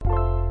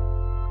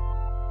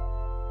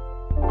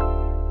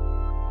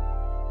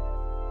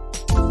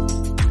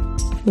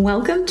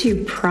Welcome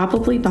to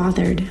Probably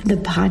Bothered, the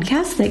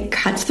podcast that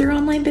cuts through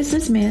online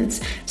business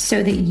myths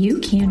so that you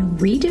can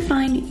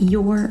redefine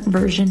your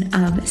version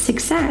of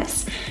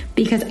success.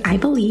 Because I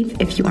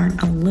believe if you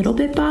aren't a little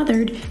bit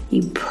bothered,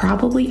 you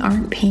probably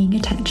aren't paying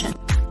attention.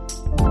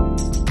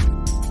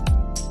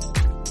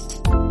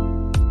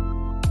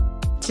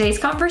 Today's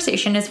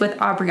conversation is with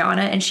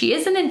Aubriana, and she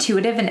is an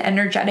intuitive and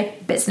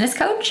energetic business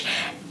coach.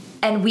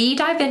 And we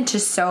dive into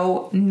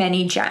so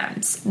many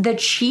gems. The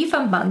chief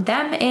among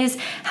them is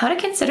how to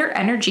consider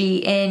energy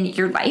in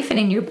your life and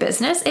in your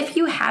business if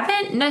you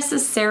haven't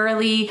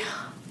necessarily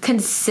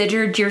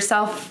considered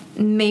yourself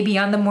maybe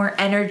on the more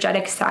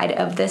energetic side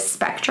of this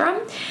spectrum.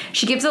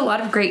 She gives a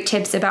lot of great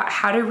tips about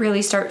how to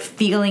really start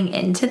feeling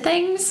into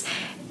things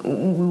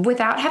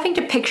without having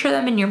to picture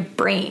them in your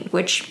brain,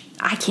 which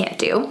I can't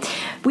do.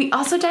 We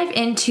also dive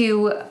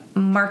into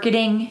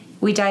marketing.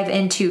 We dive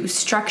into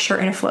structure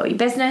in a flowy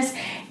business,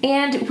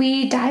 and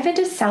we dive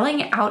into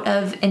selling out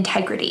of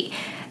integrity.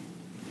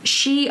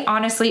 She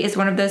honestly is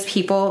one of those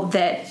people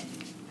that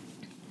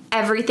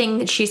everything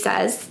that she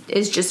says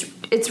is just,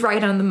 it's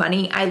right on the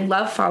money. I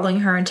love following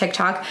her on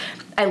TikTok.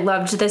 I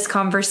loved this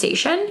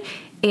conversation.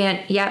 And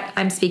yeah,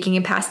 I'm speaking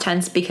in past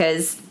tense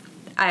because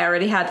I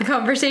already had the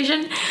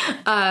conversation.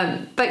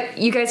 But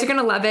you guys are going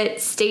to love it.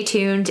 Stay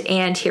tuned,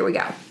 and here we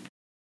go.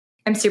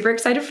 I'm super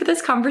excited for this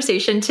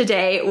conversation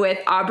today with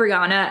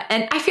Aubriana,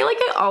 and I feel like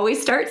I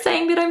always start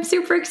saying that I'm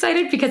super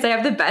excited because I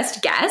have the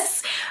best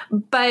guests,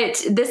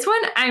 but this one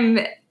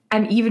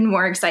I'm even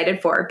more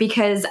excited for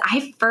because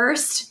I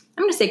first,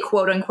 I'm going to say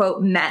quote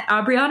unquote, met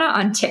Aubriana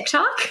on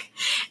TikTok,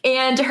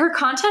 and her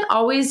content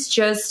always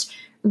just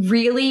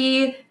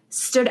really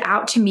stood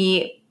out to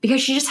me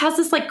because she just has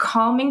this like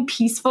calming,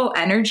 peaceful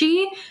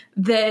energy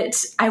that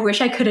I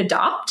wish I could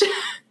adopt.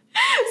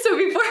 So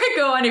before I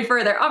go any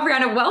further,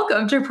 Aubriana,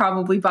 welcome to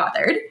Probably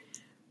Bothered.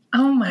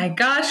 Oh my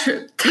gosh,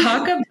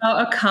 talk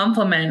about a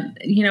compliment.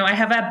 You know, I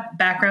have a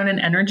background in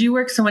energy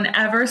work. So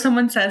whenever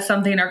someone says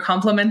something or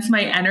compliments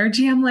my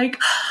energy, I'm like,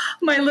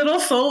 my little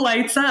soul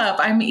lights up.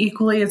 I'm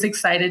equally as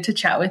excited to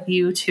chat with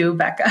you too,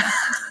 Becca.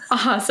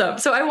 Awesome.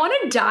 So I want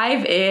to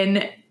dive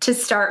in to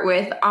start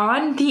with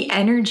on the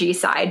energy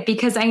side,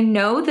 because I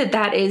know that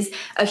that is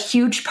a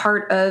huge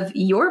part of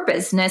your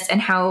business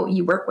and how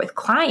you work with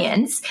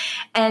clients.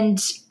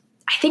 And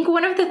I think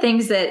one of the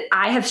things that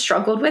I have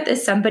struggled with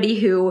as somebody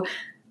who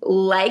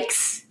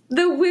likes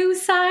the woo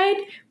side,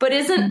 but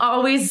isn't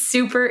always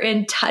super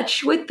in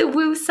touch with the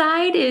woo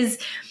side is,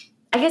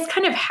 I guess,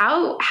 kind of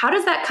how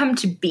does that come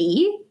to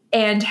be?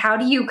 And how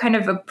do you kind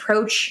of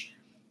approach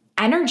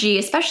energy,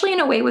 especially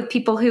in a way with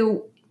people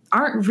who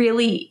aren't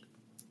really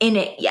in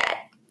it yet?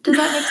 Does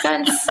that make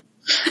sense?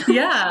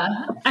 Yeah.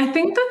 I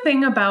think the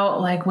thing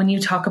about like when you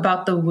talk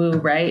about the woo,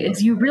 right,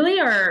 is you really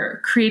are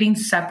creating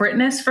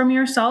separateness from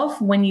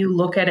yourself when you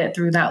look at it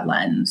through that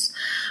lens.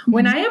 Mm-hmm.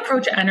 When I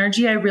approach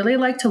energy, I really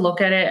like to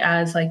look at it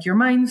as like your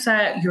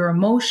mindset, your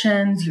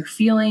emotions, your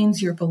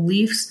feelings, your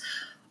beliefs.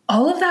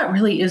 All of that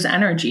really is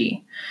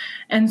energy.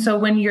 And so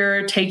when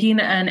you're taking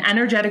an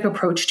energetic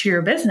approach to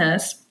your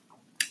business,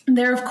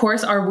 there, of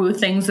course, are woo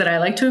things that I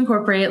like to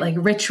incorporate, like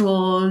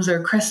rituals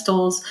or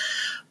crystals,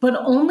 but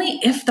only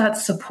if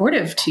that's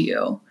supportive to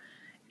you.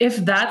 If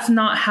that's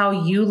not how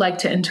you like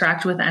to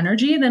interact with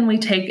energy, then we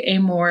take a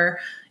more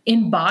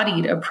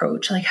embodied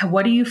approach. Like,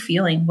 what are you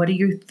feeling? What are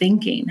you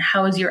thinking?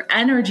 How is your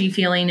energy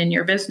feeling in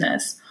your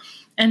business?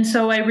 And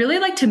so I really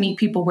like to meet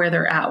people where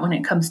they're at when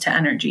it comes to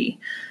energy.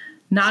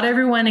 Not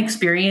everyone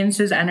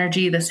experiences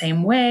energy the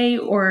same way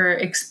or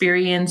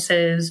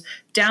experiences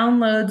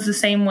downloads the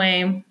same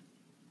way.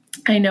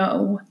 I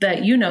know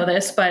that you know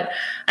this, but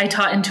I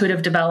taught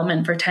intuitive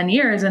development for 10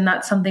 years. And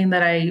that's something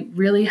that I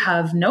really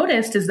have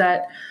noticed is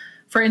that,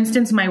 for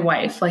instance, my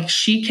wife, like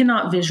she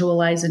cannot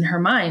visualize in her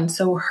mind.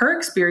 So her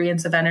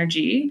experience of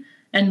energy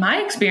and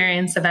my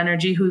experience of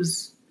energy,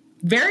 who's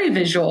very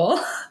visual,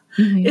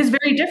 mm-hmm. is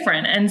very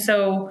different. And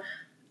so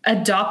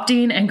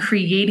adopting and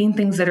creating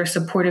things that are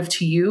supportive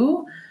to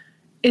you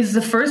is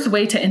the first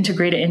way to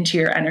integrate it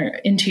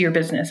into your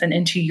business and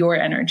into your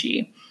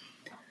energy.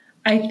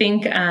 I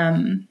think,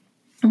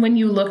 when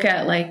you look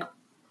at like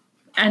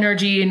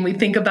energy and we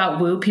think about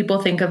woo, people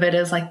think of it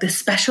as like this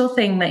special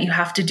thing that you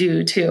have to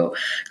do to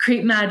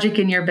create magic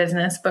in your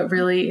business. But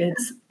really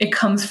it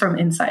comes from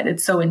inside.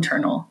 It's so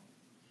internal.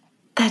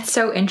 That's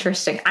so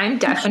interesting. I'm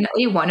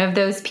definitely one of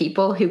those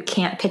people who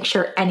can't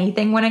picture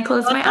anything when I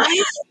close my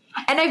eyes.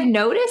 And I've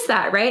noticed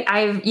that, right?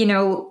 I've,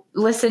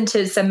 listened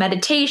to some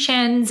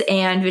meditations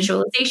and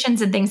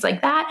visualizations and things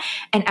like that.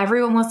 And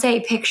everyone will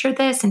say, picture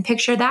this and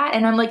picture that.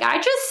 And I'm like, I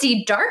just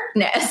see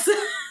darkness.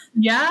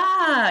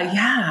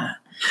 Yeah.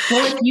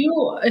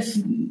 Well, if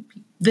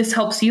this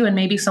helps you and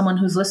maybe someone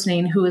who's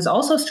listening who is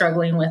also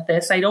struggling with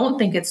this, I don't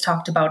think it's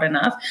talked about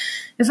enough.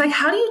 It's like,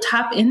 how do you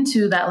tap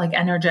into that like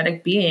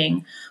energetic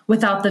being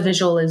without the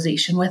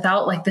visualization,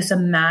 without like this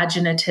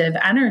imaginative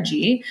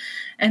energy?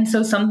 And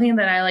so something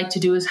that I like to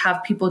do is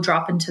have people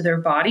drop into their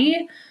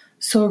body.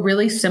 So a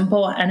really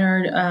simple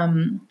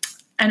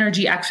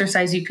energy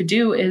exercise you could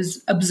do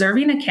is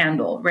observing a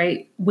candle,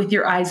 right? With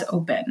your eyes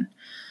open,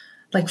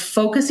 like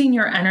focusing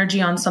your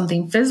energy on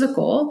something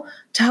physical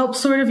to help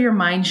sort of your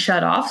mind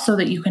shut off so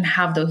that you can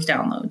have those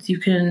downloads. You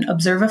can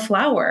observe a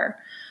flower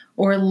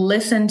or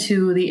listen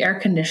to the air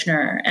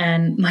conditioner,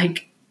 and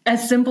like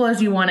as simple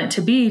as you want it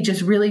to be,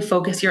 just really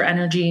focus your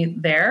energy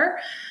there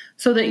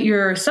so that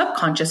your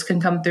subconscious can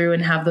come through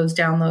and have those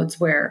downloads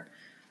where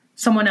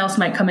someone else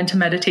might come into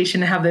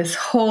meditation and have this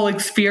whole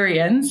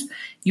experience.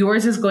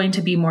 Yours is going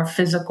to be more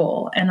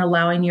physical and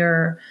allowing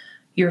your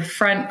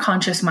front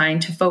conscious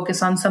mind to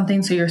focus on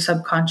something so your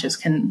subconscious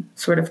can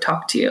sort of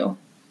talk to you.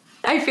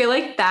 I feel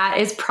like that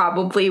is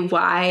probably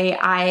why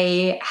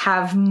I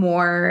have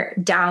more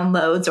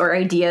downloads or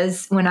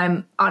ideas when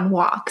I'm on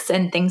walks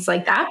and things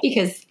like that,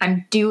 because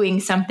I'm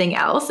doing something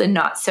else and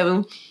not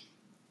so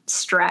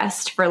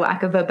stressed, for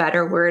lack of a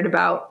better word,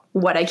 about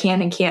what I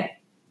can and can't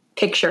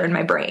picture in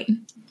my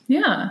brain.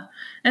 Yeah.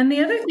 And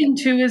the other thing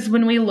too is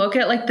when we look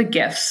at like the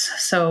gifts,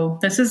 so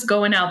this is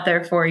going out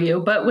there for you,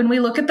 but when we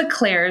look at the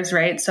clairs,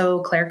 right?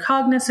 So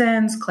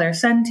claircognizance,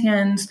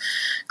 clairsentience,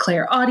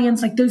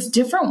 clairaudience, like there's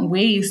different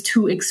ways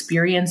to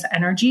experience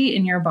energy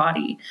in your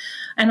body.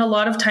 And a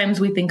lot of times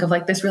we think of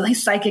like this really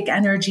psychic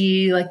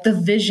energy, like the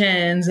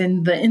visions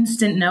and the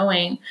instant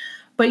knowing,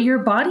 but your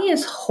body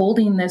is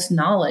holding this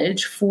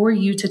knowledge for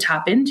you to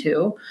tap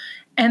into.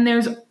 And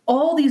there's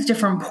all these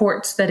different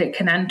ports that it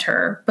can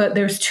enter, but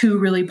there's two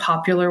really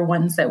popular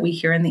ones that we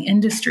hear in the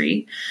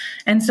industry.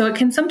 And so it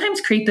can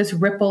sometimes create this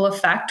ripple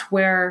effect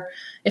where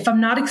if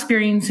I'm not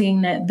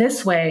experiencing it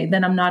this way,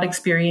 then I'm not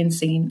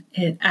experiencing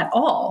it at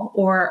all,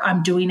 or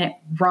I'm doing it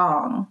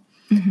wrong.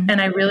 Mm-hmm. And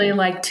I really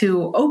like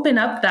to open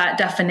up that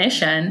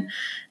definition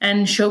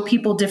and show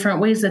people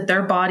different ways that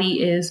their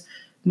body is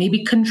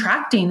maybe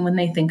contracting when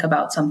they think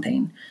about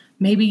something.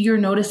 Maybe you're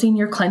noticing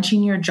you're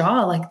clenching your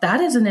jaw. Like that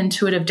is an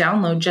intuitive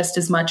download just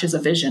as much as a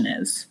vision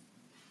is.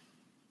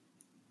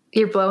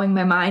 You're blowing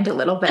my mind a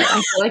little bit.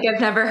 I feel like I've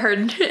never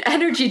heard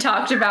energy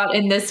talked about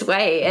in this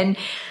way.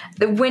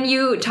 And when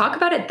you talk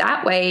about it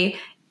that way,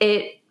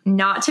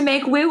 not to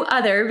make woo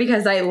other,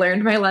 because I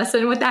learned my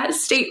lesson with that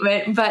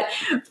statement, but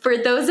for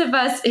those of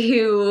us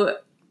who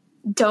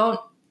don't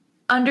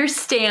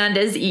understand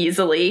as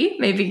easily,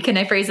 maybe can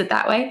I phrase it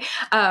that way?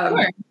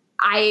 Sure.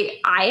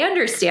 I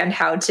understand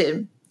how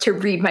to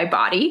read my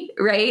body,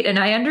 right? And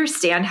I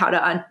understand how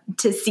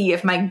to see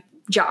if my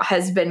jaw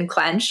has been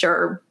clenched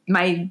or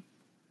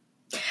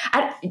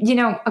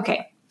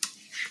okay.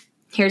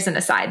 Here's an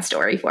aside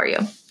story for you.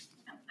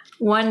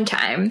 One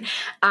time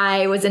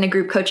I was in a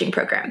group coaching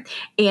program,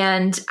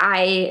 and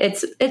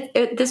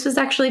this was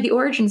actually the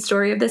origin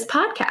story of this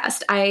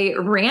podcast. I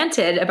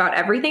ranted about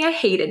everything I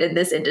hated in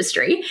this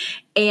industry.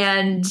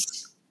 And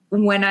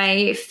when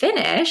I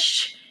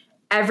finished,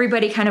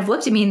 everybody kind of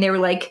looked at me and they were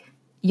like,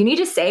 you need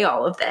to say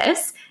all of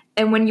this.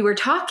 And when you were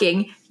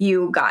talking,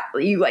 you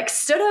like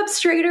stood up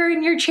straighter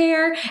in your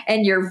chair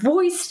and your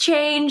voice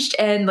changed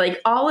and like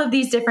all of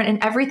these different,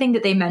 and everything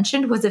that they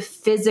mentioned was a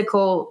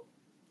physical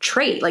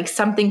trait, like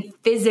something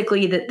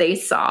physically that they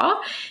saw.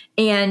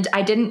 And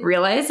I didn't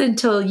realize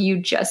until you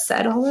just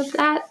said all of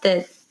that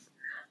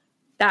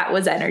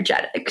was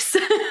energetics.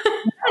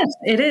 Yes,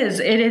 it is.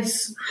 It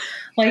is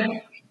like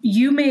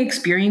you may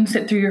experience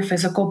it through your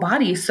physical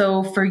body.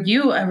 So for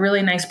you, a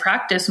really nice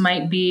practice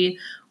might be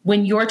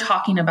when you're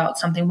talking about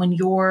something, when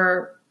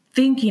you're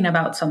thinking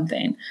about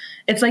something,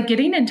 it's like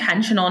getting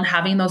intentional and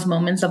having those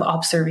moments of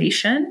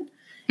observation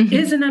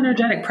is an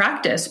energetic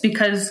practice,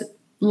 because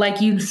like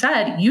you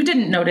said, you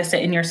didn't notice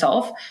it in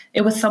yourself.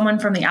 It was someone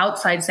from the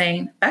outside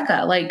saying,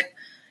 Becca, like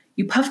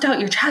you puffed out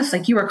your chest,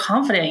 like you were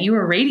confident, you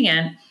were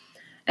radiant.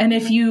 And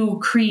if you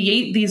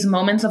create these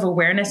moments of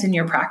awareness in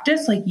your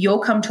practice, like you'll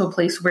come to a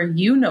place where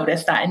you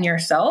notice that in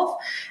yourself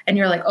and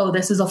you're like, oh,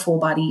 this is a full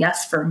body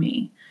yes for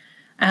me.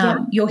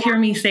 You'll hear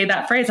me say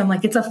that phrase. I'm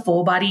like, it's a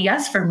full body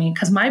yes for me,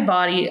 because my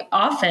body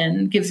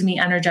often gives me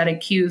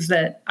energetic cues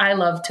that I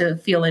love to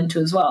feel into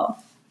as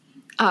well.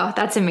 Oh,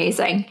 that's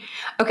amazing.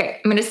 Okay,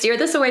 I'm going to steer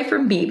this away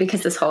from me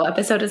because this whole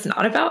episode is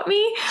not about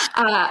me.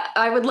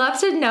 I would love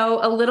to know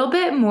a little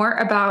bit more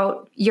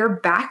about your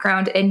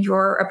background and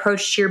your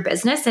approach to your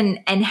business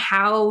and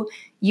how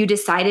you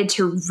decided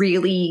to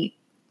really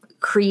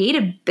create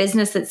a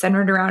business that's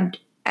centered around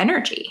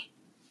energy.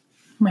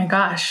 My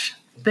gosh,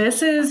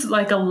 this is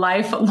like a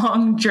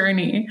lifelong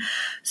journey.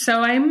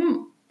 So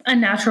I'm a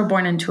natural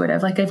born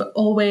intuitive. Like I've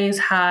always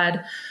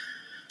had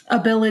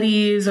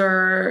abilities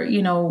or,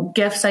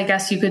 gifts, I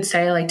guess you could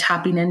say, like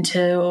tapping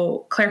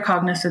into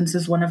claircognizance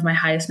is one of my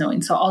highest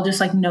knowing. So I'll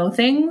just like know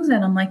things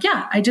and I'm like,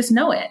 yeah, I just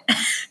know it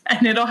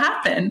and it'll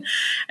happen.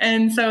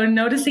 And so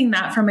noticing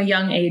that from a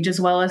young age,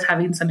 as well as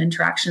having some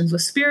interactions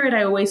with spirit,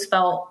 I always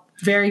felt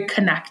very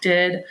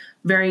connected,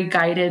 very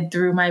guided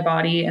through my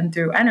body and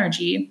through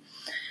energy,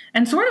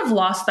 and sort of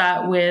lost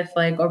that with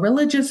like a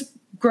religious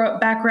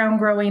background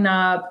growing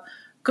up,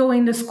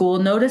 going to school,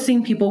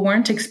 noticing people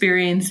weren't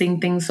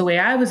experiencing things the way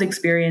I was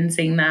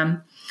experiencing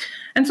them.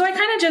 And so I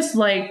kind of just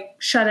like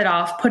shut it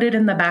off, put it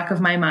in the back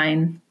of my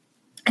mind,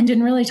 and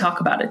didn't really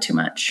talk about it too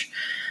much.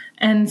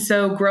 And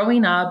so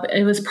growing up,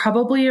 it was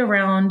probably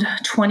around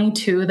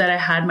 22 that I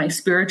had my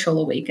spiritual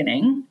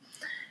awakening.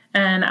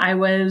 And I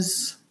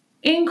was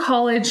in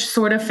college,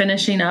 sort of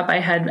finishing up. I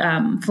had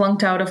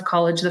flunked out of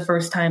college the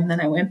first time. Then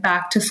I went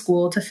back to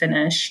school to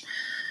finish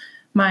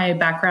my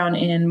background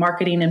in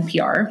marketing and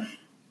PR.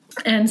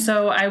 And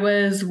so I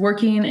was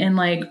working in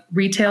like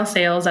retail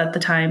sales at the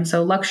time.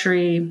 So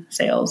luxury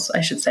sales,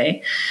 I should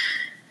say.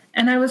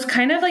 And I was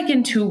kind of like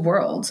in two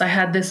worlds. I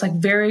had this like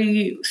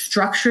very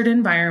structured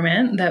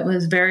environment that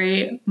was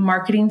very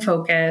marketing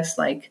focused,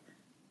 like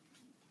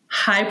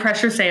high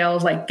pressure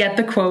sales, like get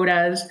the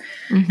quotas.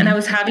 And I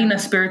was having a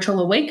spiritual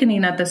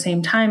awakening at the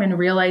same time and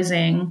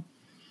realizing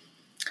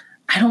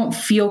I don't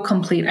feel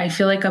complete. I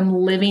feel like I'm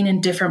living in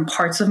different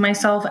parts of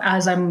myself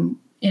as I'm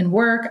in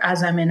work,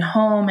 as I'm in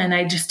home, and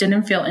I just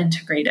didn't feel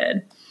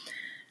integrated.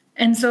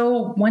 And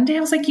so one day I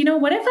was like, you know,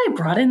 what if I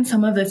brought in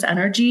some of this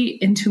energy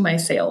into my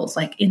sales,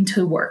 like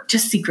into work,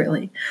 just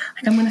secretly?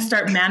 Like I'm going to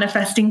start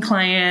manifesting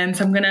clients.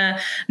 I'm going to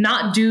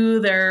not do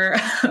their,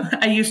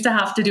 I used to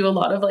have to do a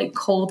lot of like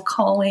cold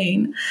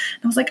calling. And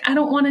I was like, I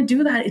don't want to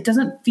do that. It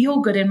doesn't feel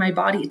good in my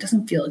body. It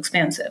doesn't feel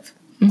expansive.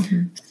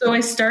 So I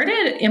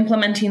started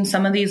implementing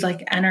some of these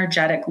like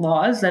energetic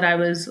laws that I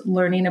was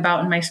learning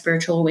about in my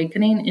spiritual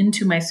awakening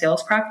into my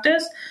sales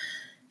practice.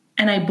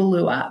 And I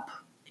blew up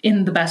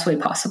in the best way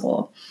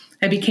possible.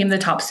 I became the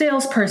top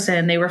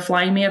salesperson. They were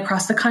flying me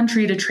across the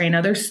country to train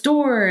other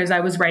stores.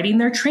 I was writing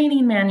their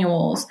training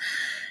manuals.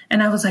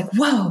 And I was like,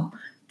 whoa,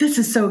 this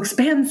is so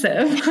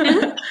expansive.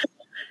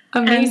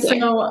 Amazing.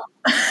 And so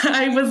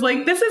I was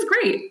like, this is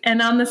great.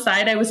 And on the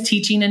side, I was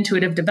teaching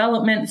intuitive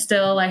development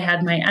still. I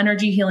had my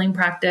energy healing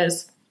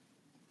practice.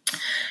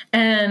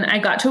 And I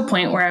got to a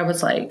point where I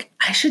was like,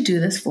 I should do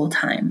this full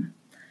time.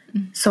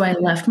 So I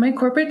left my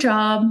corporate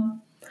job.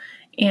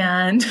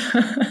 And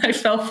I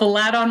fell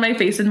flat on my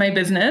face in my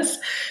business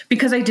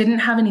because I didn't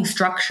have any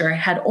structure. I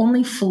had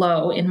only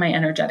flow in my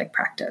energetic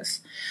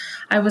practice.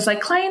 I was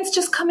like, clients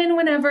just come in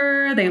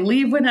whenever, they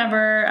leave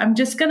whenever. I'm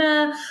just going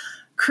to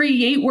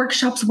create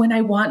workshops when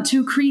I want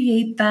to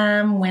create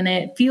them, when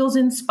it feels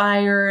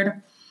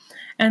inspired.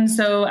 And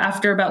so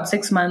after about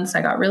 6 months,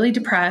 I got really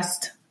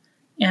depressed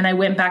and I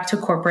went back to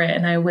corporate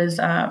and I was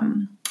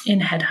in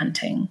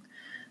headhunting.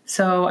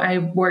 So I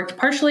worked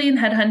partially in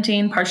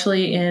headhunting,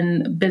 partially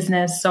in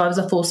business. So I was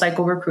a full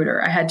cycle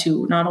recruiter. I had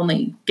to not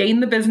only gain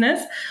the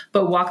business,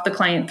 but walk the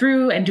client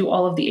through and do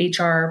all of the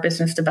HR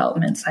business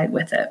development side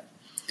with it.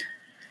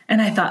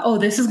 And I thought, oh,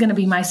 this is going to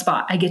be my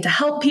spot. I get to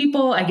help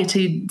people. I get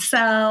to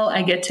sell.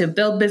 I get to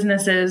build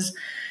businesses.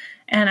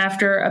 And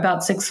after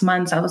about 6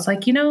 months, I was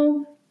like, you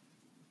know,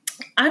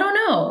 I don't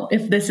know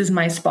if this is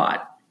my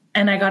spot.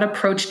 And I got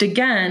approached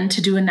again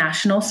to do a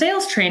national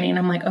sales training.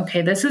 I'm like,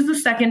 okay, this is the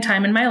second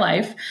time in my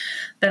life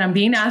that I'm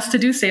being asked to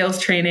do sales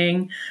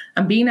training.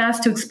 I'm being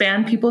asked to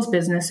expand people's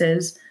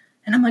businesses.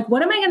 And I'm like,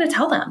 what am I going to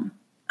tell them?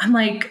 I'm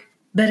like,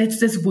 that it's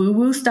this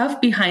woo-woo stuff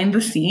behind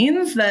the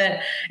scenes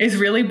that is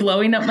really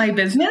blowing up my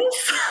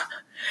business.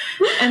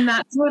 And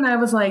that's when I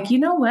was like, you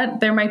know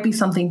what? There might be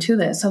something to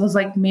this. I was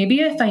like,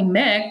 maybe if I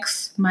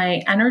mix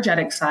my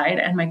energetic side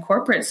and my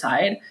corporate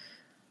side,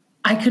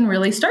 I can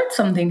really start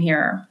something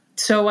here.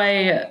 So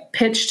I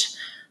pitched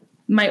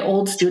my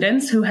old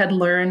students who had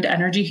learned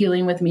energy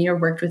healing with me or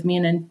worked with me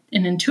in an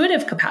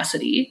intuitive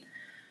capacity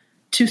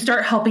to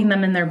start helping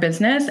them in their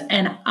business.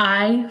 And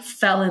I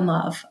fell in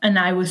love and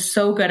I was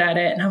so good at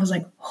it. And I was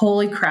like,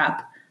 holy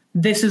crap,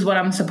 this is what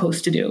I'm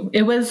supposed to do.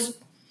 It was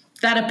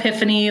that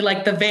epiphany,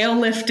 like the veil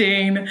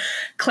lifting,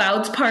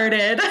 clouds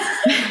parted,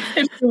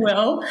 if you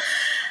will.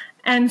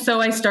 And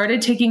so I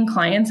started taking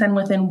clients, and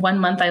within 1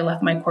 month, I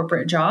left my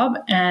corporate job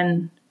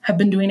and have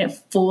been doing it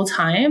full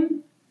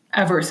time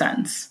ever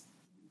since.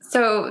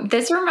 So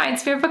this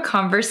reminds me of a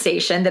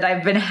conversation that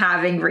I've been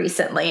having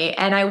recently,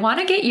 and I want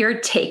to get your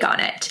take on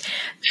it.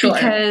 Sure.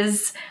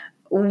 Because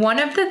one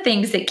of the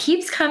things that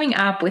keeps coming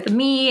up with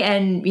me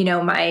and, you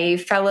know, my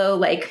fellow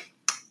like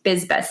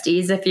biz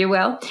besties, if you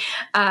will,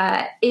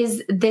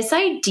 is this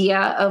idea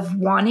of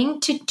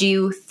wanting to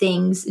do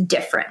things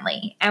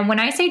differently. And when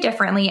I say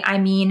differently, I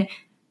mean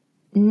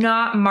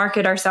not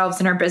market ourselves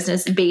and our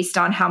business based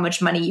on how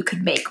much money you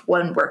could make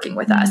when working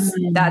with us.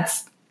 Mm-hmm.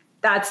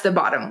 That's the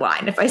bottom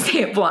line, if I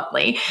say it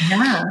bluntly.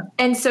 Yeah.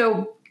 And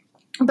so,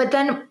 but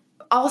then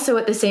also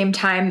at the same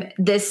time,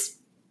 this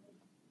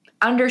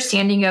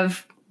understanding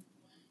of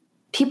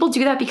people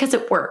do that because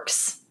it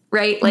works,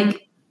 right? Mm-hmm.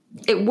 Like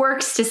it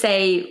works to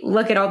say,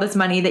 look at all this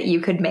money that you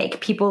could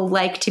make. People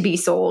like to be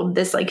sold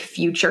this like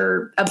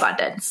future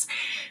abundance.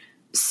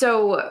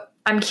 So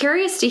I'm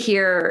curious to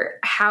hear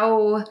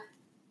how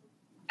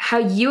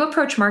you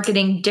approach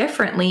marketing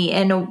differently,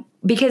 and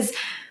because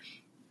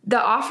the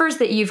offers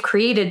that you've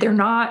created, they're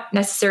not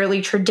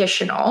necessarily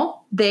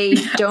traditional. They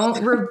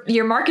don't,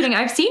 your marketing,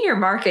 I've seen your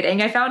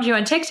marketing. I found you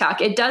on TikTok.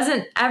 It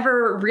doesn't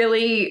ever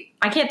really,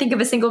 I can't think of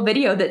a single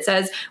video that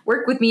says,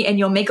 work with me and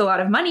you'll make a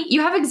lot of money.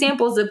 You have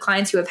examples of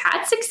clients who have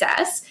had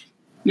success.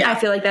 Yeah. I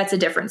feel like that's a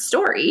different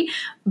story,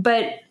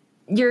 but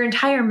your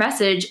entire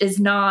message is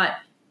not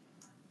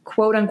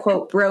quote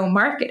unquote bro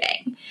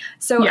marketing.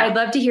 So I'd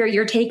love to hear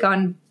your take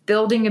on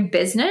building a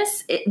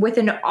business with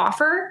an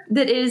offer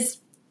that is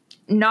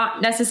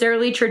not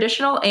necessarily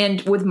traditional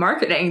and with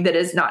marketing that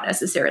is not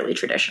necessarily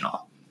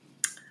traditional.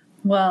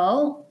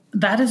 Well,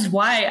 that is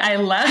why I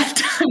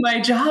left my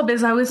job,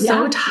 is I was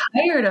so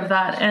tired of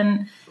that.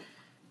 And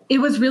it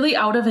was really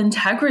out of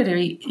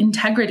integrity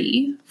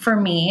for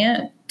me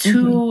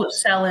to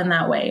sell in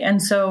that way.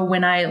 And so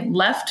when I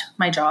left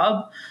my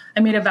job, I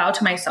made a vow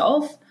to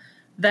myself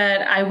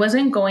that I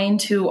wasn't going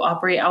to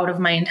operate out of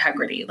my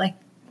integrity. Like,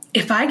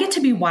 if I get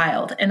to be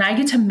wild and I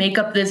get to make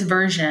up this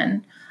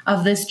version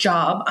of this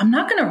job, I'm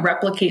not going to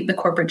replicate the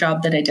corporate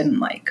job that I didn't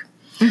like.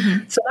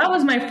 So that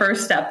was my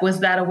first step,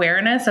 was that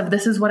awareness of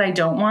this is what I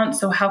don't want.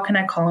 So how can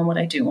I call in what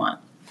I do want?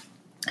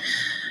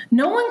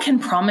 No one can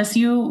promise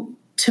you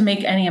to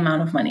make any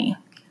amount of money.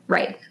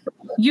 Right.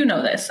 You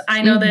know this.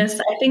 I know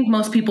this. I think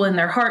most people in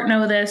their heart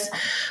know this,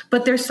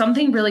 but there's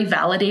something really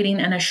validating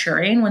and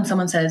assuring when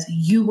someone says,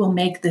 you will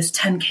make this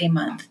 10K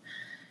month.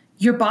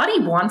 Your body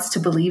wants to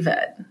believe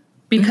it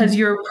because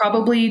you're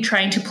probably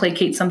trying to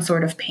placate some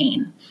sort of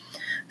pain.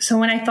 So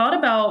when I thought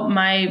about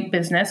my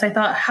business, I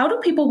thought, how do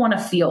people want to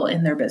feel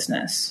in their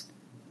business?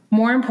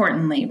 More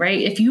importantly, right?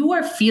 If you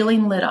are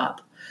feeling lit up,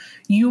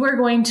 you are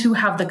going to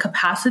have the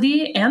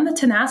capacity and the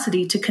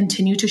tenacity to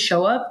continue to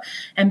show up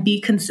and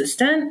be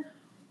consistent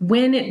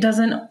when it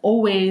doesn't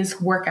always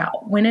work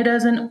out, when it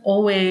doesn't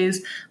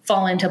always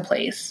fall into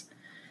place.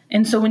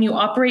 And so when you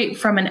operate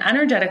from an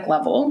energetic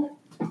level,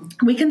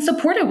 we can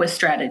support it with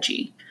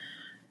strategy.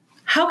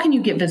 How can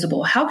you get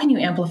visible? How can you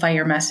amplify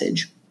your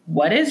message?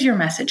 What is your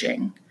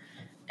messaging?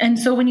 And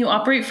so when you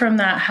operate from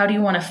that, how do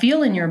you want to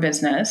feel in your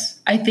business?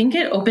 I think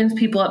it opens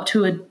people up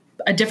to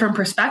a different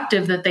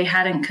perspective that they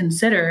hadn't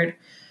considered,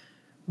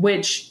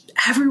 which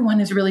everyone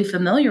is really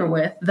familiar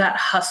with, that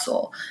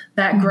hustle,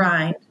 that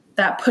grind,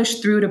 that push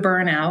through to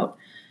burnout.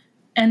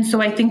 And so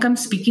I think I'm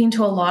speaking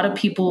to a lot of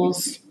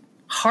people's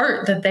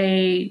heart that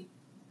they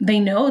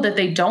know that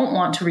they don't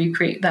want to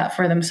recreate that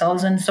for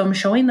themselves. And so I'm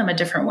showing them a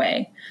different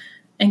way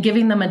and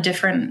giving them a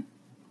different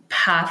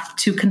path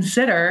to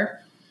consider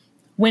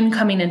when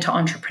coming into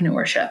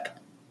entrepreneurship.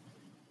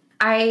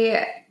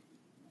 I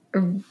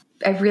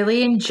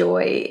really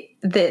enjoy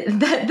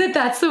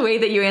that's the way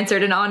that you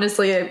answered. And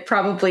honestly, I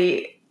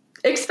probably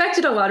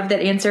expected a lot of that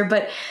answer.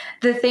 But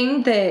the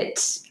thing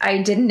that I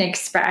didn't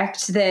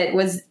expect that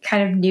was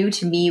kind of new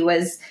to me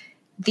was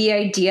the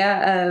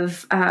idea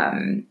of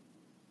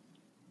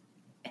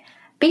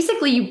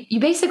basically, you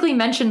basically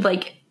mentioned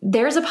like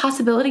there's a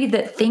possibility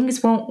that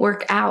things won't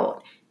work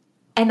out.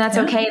 And that's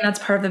okay. And that's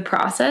part of the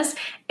process.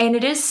 And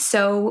it is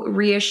so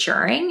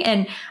reassuring.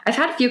 And I've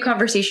had a few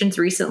conversations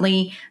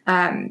recently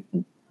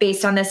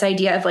based on this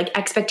idea of like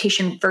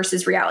expectation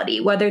versus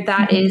reality, whether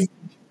that is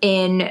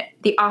in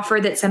the offer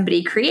that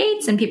somebody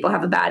creates and people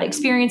have a bad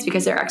experience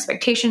because their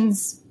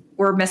expectations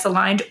were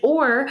misaligned,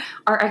 or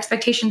our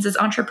expectations as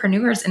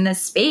entrepreneurs in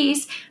this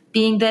space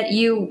being that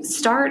you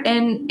start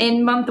and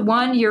in month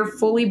one, you're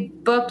fully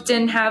booked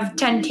and have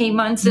 10K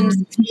months in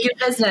your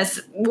business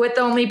with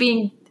only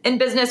being in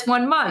business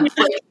 1 month.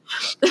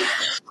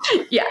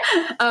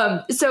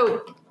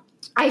 So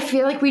I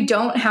feel like we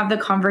don't have the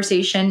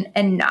conversation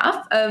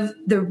enough of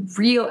the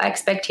real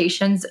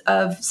expectations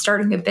of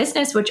starting a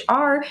business, which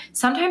are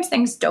sometimes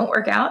things don't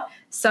work out.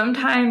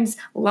 Sometimes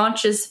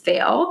launches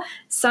fail.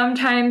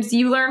 Sometimes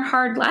you learn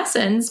hard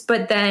lessons,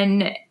 but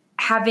then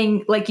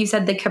having, like you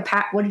said, the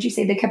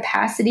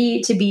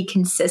capacity to be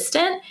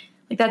consistent.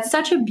 Like that's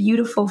such a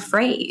beautiful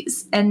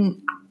phrase.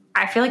 And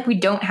I feel like we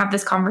don't have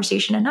this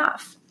conversation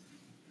enough.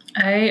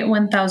 I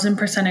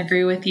 1000%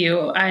 agree with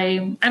you.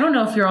 I don't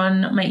know if you're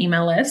on my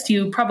email list.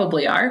 You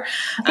probably are.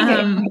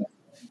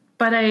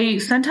 But I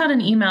sent out an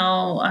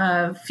email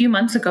a few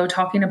months ago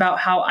talking about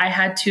how I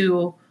had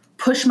to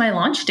push my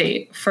launch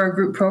date for a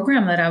group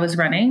program that I was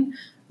running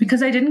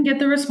because I didn't get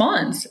the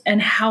response,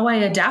 and how I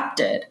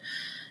adapted.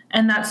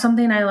 And that's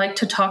something I like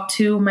to talk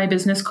to my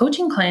business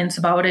coaching clients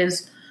about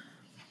is,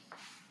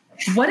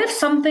 what if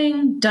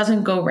something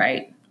doesn't go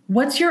right?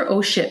 What's your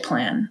oh shit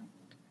plan?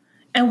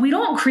 And we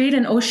don't create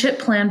an oh shit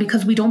plan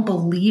because we don't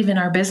believe in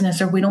our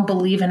business or we don't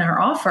believe in our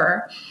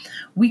offer.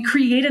 We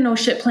create an oh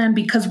shit plan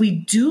because we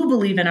do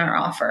believe in our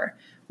offer.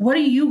 What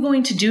are you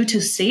going to do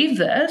to save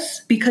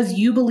this because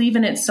you believe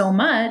in it so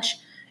much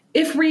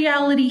if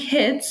reality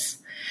hits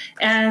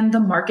and the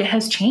market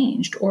has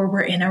changed, or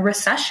we're in a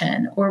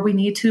recession, or we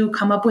need to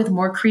come up with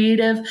more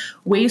creative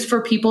ways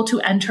for people to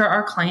enter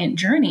our client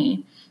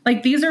journey?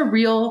 Like, these are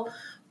real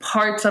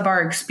parts of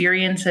our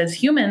experience as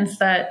humans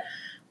that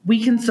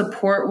we can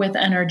support with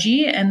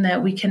energy and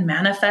that we can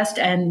manifest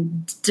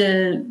and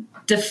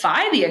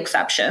defy the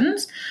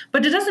exceptions,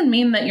 but it doesn't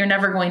mean that you're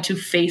never going to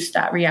face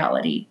that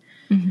reality.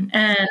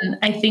 And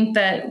I think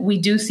that we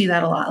do see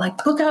that a lot,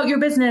 like book out your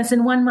business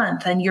in 1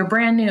 month and you're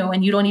brand new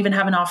and you don't even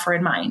have an offer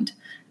in mind.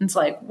 And it's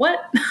like,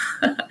 what?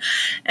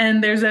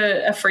 And there's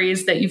a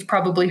phrase that you've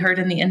probably heard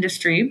in the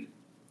industry: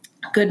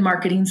 good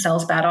marketing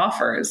sells bad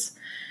offers.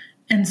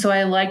 And so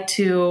I like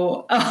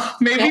to,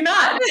 maybe not.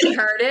 I haven't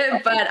heard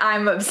it, but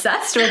I'm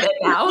obsessed with it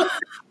now.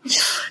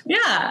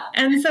 Yeah.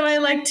 And so I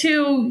like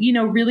to,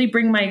 really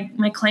bring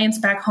my clients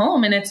back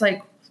home. And it's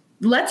like,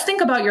 let's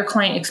think about your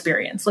client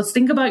experience. Let's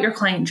think about your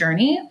client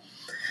journey,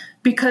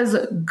 because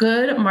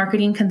good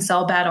marketing can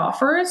sell bad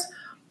offers,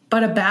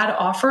 but a bad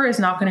offer is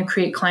not going to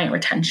create client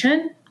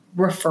retention,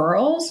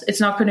 referrals.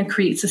 It's not going to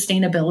create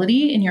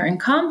sustainability in your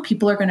income.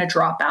 People are going to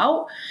drop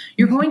out.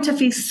 You're going to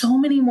face so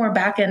many more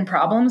back-end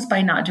problems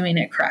by not doing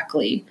it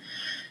correctly.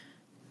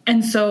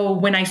 And so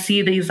when I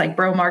see these like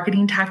bro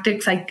marketing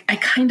tactics, I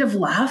kind of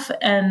laugh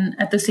and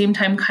at the same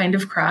time kind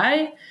of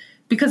cry,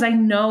 because I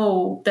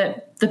know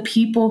that the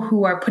people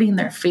who are putting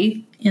their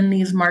faith in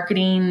these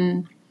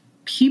marketing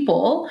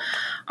people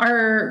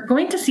are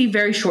going to see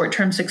very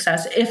short-term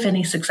success, if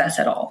any success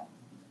at all.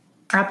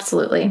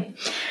 Absolutely.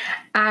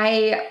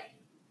 I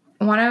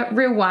want to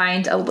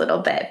rewind a little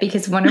bit,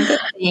 because one of the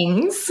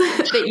things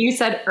that you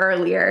said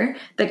earlier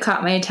that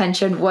caught my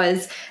attention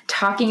was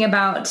talking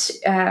about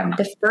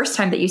the first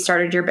time that you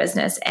started your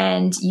business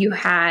and you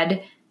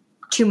had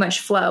too much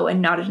flow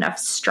and not enough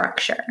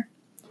structure.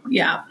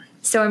 Yeah.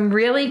 So I'm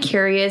really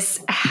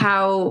curious,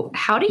 how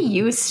do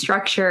you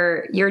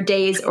structure your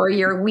days or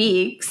your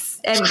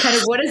weeks, and kind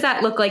of what does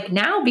that look like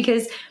now?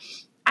 Because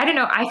I don't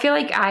know, I feel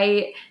like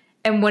I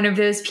am one of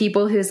those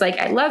people who's like,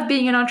 I love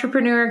being an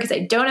entrepreneur because I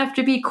don't have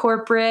to be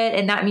corporate,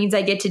 and that means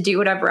I get to do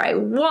whatever I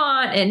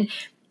want, and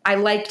I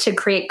like to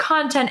create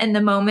content in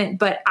the moment.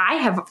 But I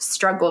have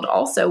struggled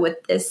also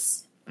with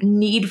this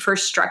need for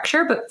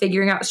structure, but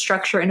figuring out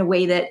structure in a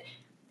way that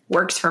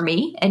works for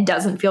me and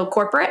doesn't feel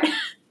corporate.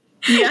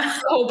 Yeah.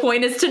 The whole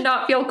point is to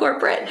not feel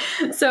corporate.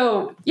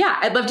 So yeah,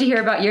 I'd love to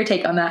hear about your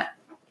take on that.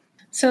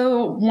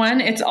 So one,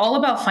 it's all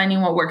about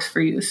finding what works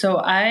for you. So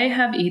I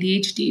have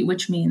ADHD,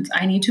 which means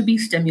I need to be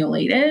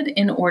stimulated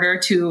in order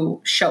to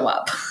show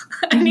up.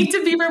 I need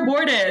to be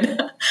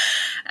rewarded.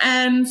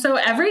 And so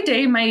every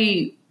day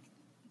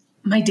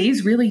my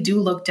days really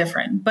do look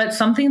different, but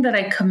something that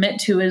I commit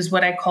to is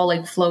what I call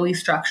like flowy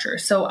structure.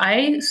 So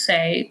I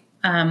say,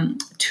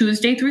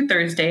 Tuesday through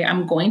Thursday,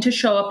 I'm going to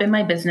show up in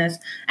my business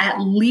at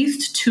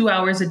least 2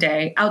 hours a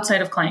day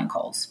outside of client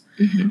calls,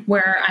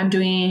 where I'm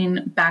doing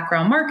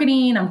background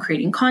marketing, I'm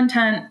creating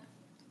content,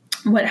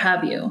 what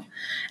have you.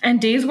 And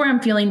days where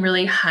I'm feeling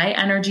really high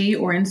energy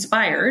or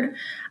inspired,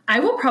 I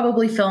will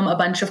probably film a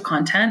bunch of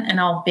content and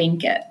I'll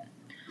bank it.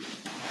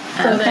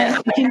 So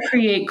that I can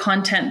create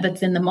content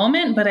that's in the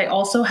moment, but I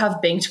also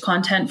have banked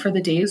content for the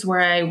days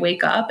where I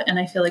wake up and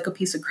I feel like a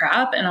piece of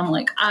crap and I'm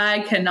like, I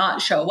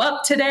cannot show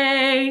up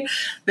today.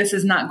 This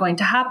is not going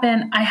to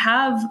happen. I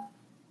have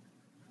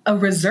a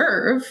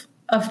reserve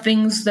of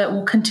things that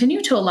will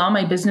continue to allow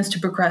my business to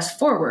progress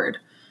forward.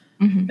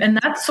 And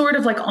that's sort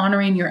of like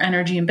honoring your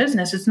energy in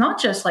business. It's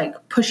not just like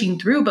pushing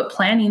through, but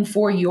planning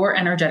for your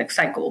energetic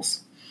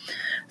cycles.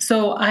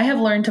 So I have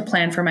learned to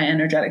plan for my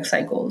energetic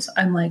cycles.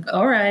 I'm like,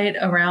 all right,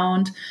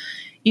 around,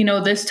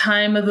 this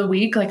time of the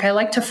week, like I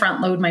like to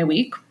front load my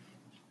week.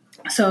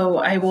 So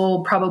I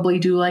will probably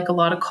do like a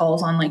lot of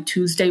calls on like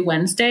Tuesday,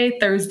 Wednesday.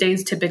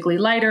 Thursday's typically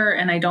lighter,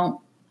 and I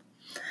don't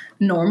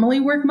normally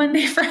work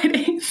Monday,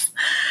 Fridays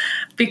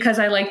because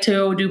I like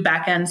to do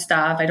back end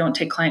stuff. I don't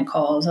take client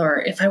calls, or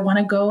if I want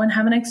to go and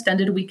have an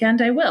extended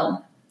weekend, I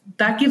will.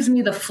 That gives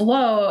me the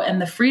flow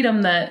and the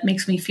freedom that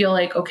makes me feel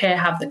like, okay, I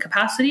have the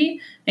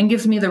capacity, and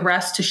gives me the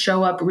rest to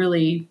show up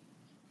really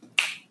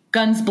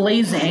guns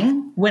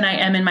blazing when I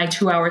am in my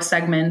 2-hour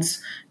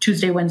segments,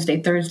 Tuesday,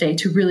 Wednesday, Thursday,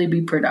 to really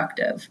be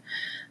productive.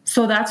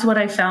 So that's what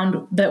I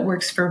found that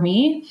works for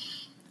me.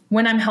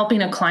 When I'm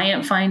helping a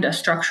client find a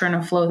structure and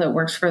a flow that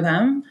works for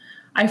them,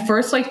 I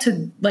first like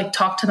to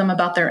talk to them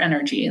about their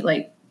energy.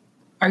 Like,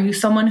 are you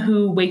someone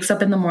who wakes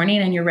up in the morning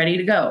and you're ready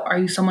to go? Are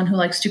you someone who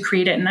likes to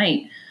create at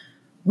night?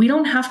 We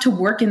don't have to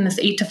work in this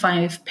 8 to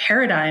 5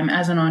 paradigm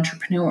as an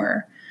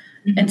entrepreneur.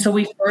 And so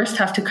we first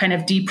have to kind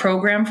of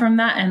deprogram from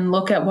that and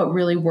look at what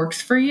really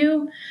works for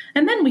you.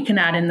 And then we can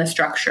add in the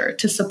structure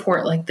to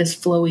support like this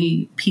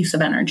flowy piece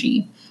of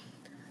energy.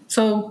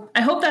 So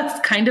I hope that's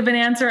kind of an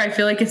answer. I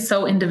feel like it's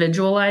so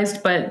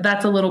individualized, but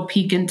that's a little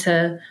peek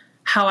into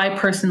how I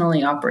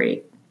personally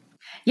operate.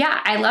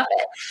 Yeah, I love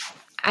it.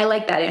 I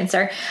like that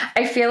answer.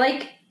 I feel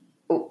like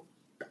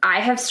I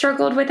have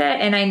struggled with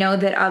it, and I know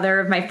that other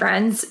of my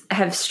friends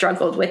have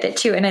struggled with it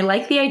too. And I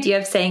like the idea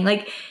of saying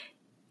like,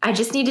 I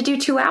just need to do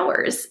 2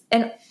 hours.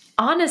 And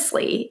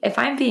honestly, if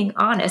I'm being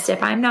honest,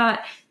 if I'm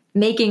not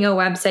making a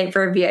website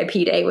for a VIP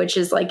day, which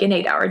is like an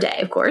 8-hour day,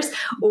 of course,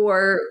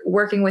 or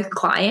working with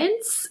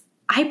clients,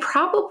 I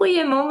probably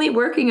am only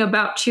working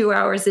about 2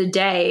 hours a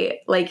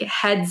day, like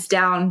heads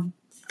down,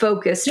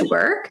 focused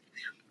work.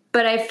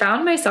 But I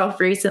found myself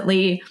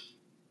recently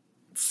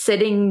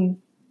sitting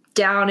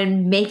down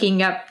and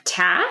making up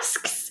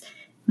tasks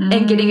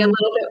and getting a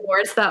little bit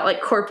more to that like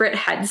corporate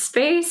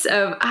headspace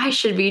of I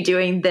should be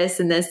doing this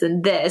and this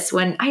and this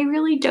when I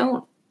really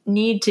don't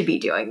need to be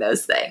doing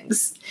those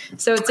things.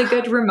 So it's a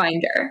good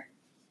reminder.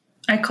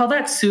 I call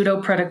that pseudo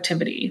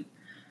productivity.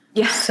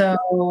 Yeah.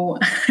 So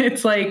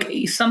it's like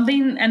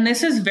something, and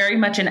this is very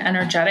much an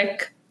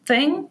energetic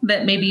thing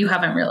that maybe you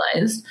haven't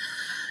realized.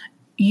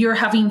 You're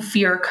having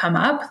fear come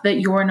up that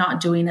you're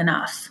not doing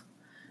enough.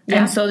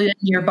 Yeah. And so then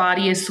your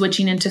body is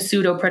switching into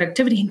pseudo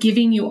productivity and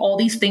giving you all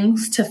these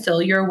things to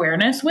fill your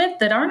awareness with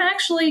that aren't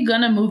actually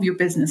going to move your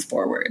business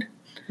forward.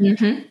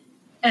 Mm-hmm.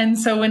 And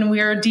so when we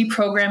are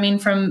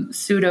deprogramming from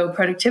pseudo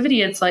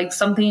productivity, it's like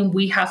something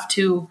we have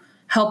to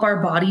help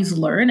our bodies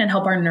learn and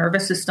help our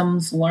nervous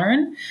systems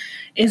learn,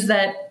 is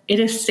that it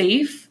is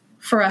safe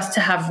for us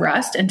to have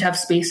rest and to have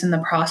space in the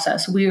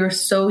process. We are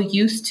so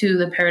used to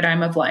the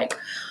paradigm of like,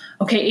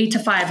 okay, 8 to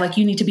 5, like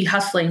you need to be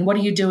hustling. What are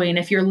you doing?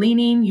 If you're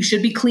leaning, you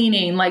should be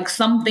cleaning. Like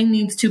something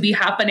needs to be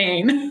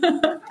happening.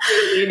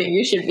 You're leaning,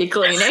 you should be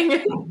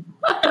cleaning.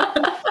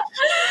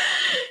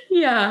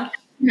 Yeah.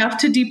 You have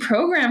to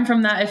deprogram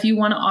from that if you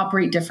want to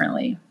operate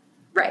differently.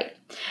 Right.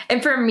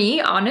 And for me,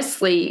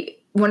 honestly,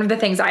 one of the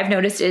things I've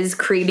noticed is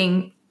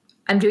creating,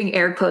 I'm doing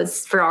air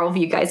quotes for all of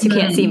you guys who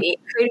can't see me,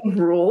 creating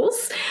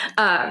rules.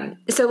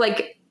 So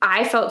like,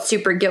 I felt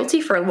super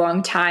guilty for a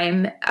long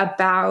time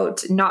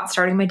about not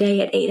starting my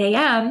day at 8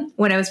 a.m.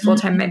 when I was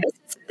full-time in my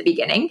business at the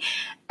beginning.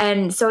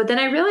 And so then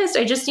I realized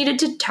I just needed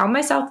to tell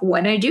myself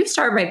when I do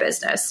start my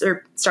business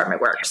or start my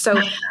work. So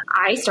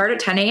I start at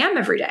 10 a.m.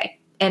 every day,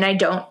 and I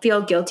don't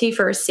feel guilty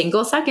for a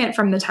single second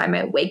from the time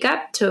I wake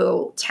up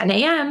till 10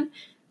 a.m.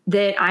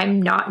 that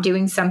I'm not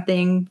doing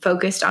something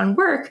focused on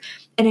work.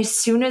 And as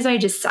soon as I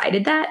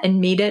decided that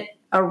and made it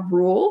a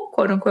rule,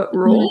 quote unquote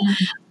rule,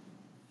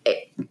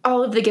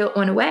 all of the guilt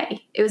went away.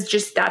 It was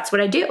just, that's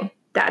what I do.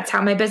 That's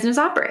how my business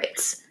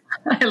operates.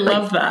 I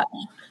love that.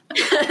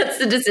 That's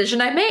the decision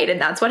I made, and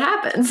that's what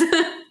happens.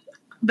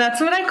 That's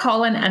what I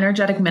call an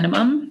energetic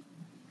minimum.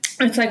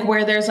 It's like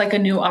where there's like a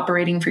new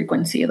operating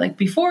frequency. Like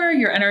before,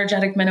 your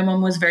energetic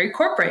minimum was very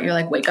corporate. You're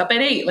like, wake up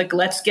at 8, like,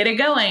 let's get it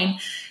going.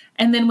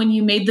 And then when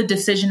you made the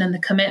decision and the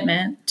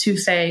commitment to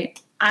say,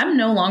 I'm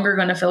no longer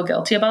going to feel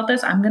guilty about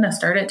this, I'm going to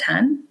start at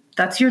 10.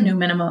 That's your new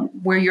minimum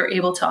where you're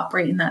able to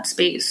operate in that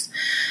space.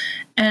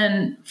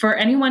 And for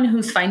anyone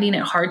who's finding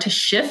it hard to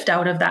shift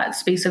out of that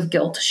space of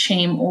guilt,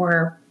 shame,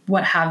 or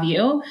what have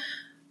you,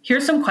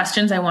 here's some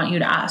questions I want you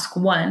to ask.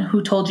 1,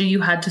 who told you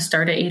you had to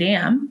start at 8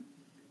 a.m.?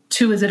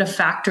 2, is it a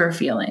fact or a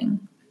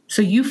feeling?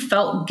 So you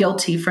felt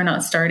guilty for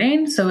not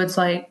starting. So it's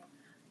like,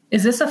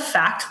 is this a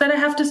fact that I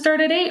have to start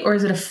at 8, or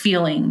is it a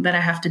feeling that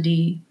I have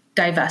to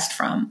divest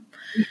from?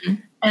 Mm-hmm.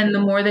 And the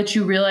more that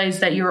you realize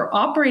that you're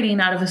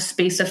operating out of a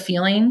space of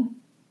feeling,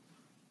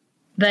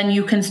 then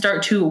you can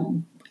start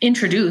to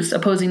introduce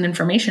opposing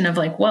information of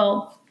like,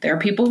 well, there are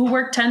people who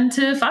work 10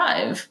 to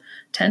 5,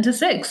 10 to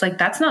 6. Like,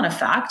 that's not a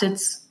fact.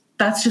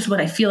 That's just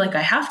what I feel like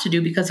I have to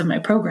do because of my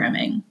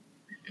programming.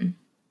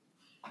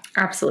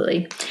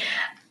 Absolutely.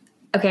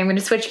 Okay, I'm going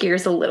to switch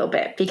gears a little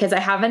bit because I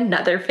have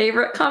another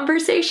favorite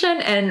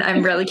conversation, and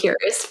I'm really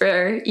curious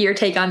for your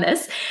take on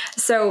this.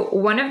 So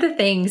one of the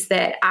things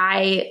that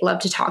I love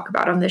to talk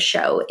about on the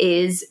show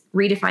is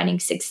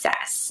redefining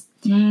success.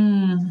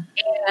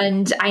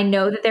 And I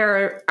know that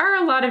there are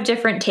a lot of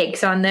different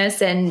takes on this,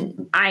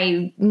 and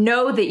I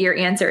know that your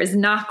answer is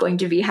not going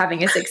to be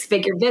having a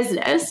 6-figure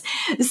business.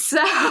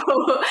 So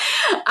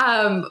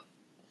I'm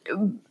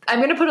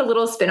going to put a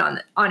little spin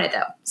on it,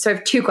 though. So I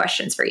have 2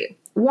 questions for you.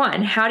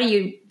 1, how do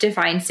you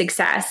define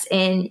success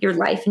in your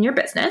life and your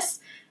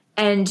business?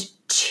 And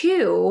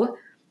 2,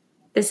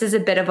 this is a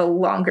bit of a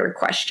longer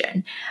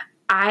question.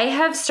 I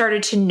have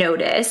started to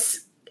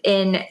notice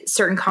in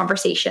certain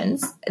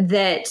conversations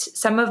that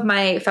some of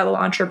my fellow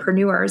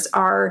entrepreneurs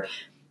are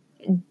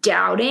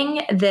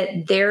doubting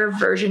that their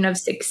version of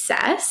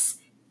success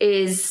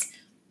is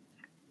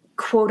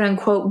quote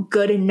unquote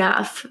good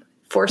enough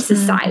for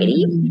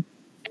society.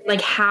 Mm-hmm.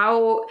 Like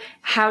how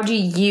do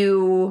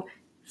you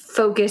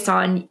focus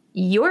on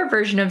your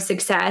version of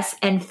success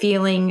and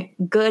feeling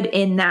good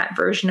in that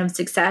version of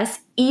success,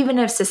 even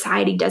if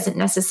society doesn't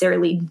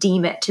necessarily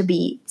deem it to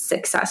be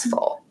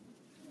successful?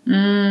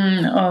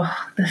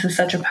 This is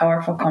such a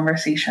powerful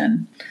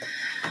conversation.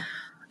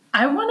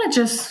 I want to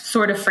just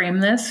sort of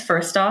frame this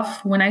first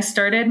off. When I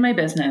started my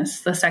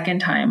business the second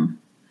time,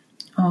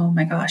 oh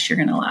my gosh, you're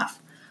going to laugh.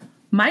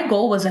 My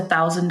goal was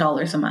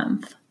 $1,000 a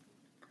month.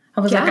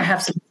 I was like, I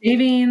have some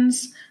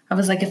savings. I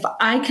was like, if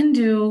I can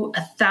do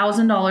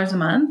 $1,000 a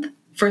month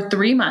for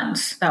 3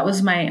 months, I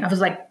was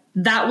like,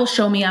 that will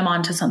show me I'm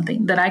onto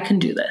something, that I can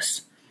do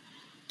this.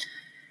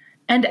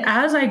 And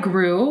as I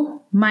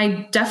grew,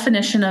 my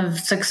definition of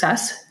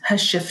success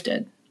has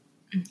shifted.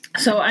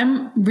 So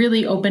I'm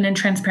really open and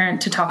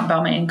transparent to talk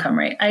about my income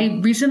rate. I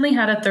recently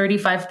had a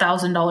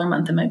 $35,000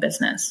 month in my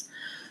business,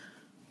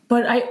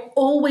 but I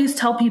always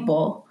tell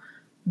people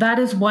that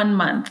is 1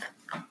 month.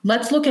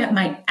 Let's look at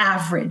my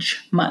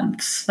average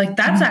months. Like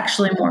that's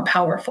actually more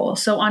powerful.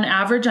 So on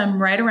average, I'm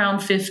right around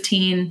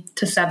 15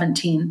 to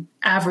 17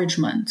 average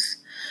months.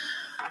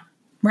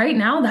 Right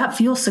now, that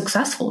feels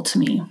successful to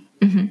me.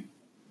 Mm-hmm.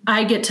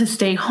 I get to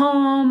stay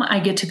home. I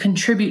get to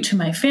contribute to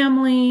my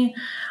family.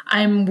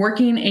 I'm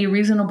working a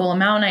reasonable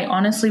amount. I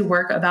honestly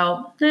work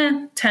about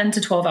 10 to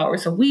 12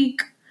 hours a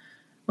week.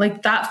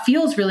 Like that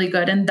feels really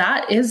good. And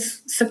that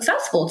is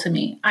successful to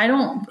me. I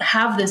don't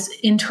have this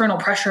internal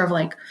pressure of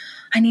like,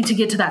 I need to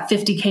get to that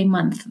 50K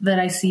month that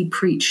I see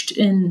preached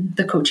in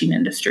the coaching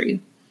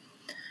industry.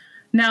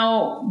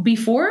 Now,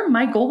 before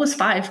my goal was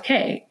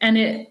 5K, and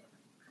it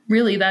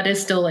really, that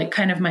is still like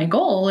kind of my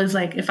goal is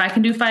like, if I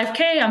can do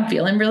 5K, I'm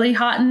feeling really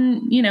hot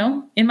and,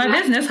 in my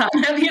business, hot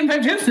and heavy in my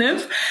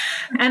business.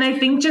 And I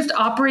think just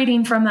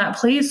operating from that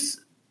place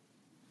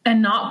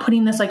and not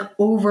putting this like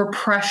over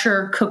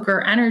pressure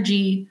cooker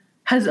energy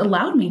has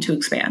allowed me to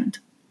expand.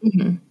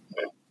 Mm-hmm.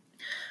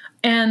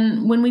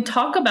 And when we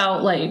talk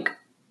about like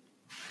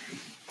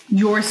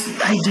your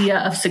idea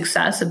of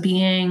success, of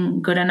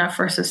being good enough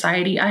for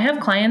society, I have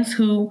clients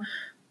who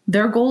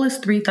their goal is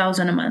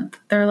 $3,000 a month.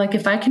 They're like,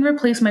 if I can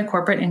replace my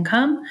corporate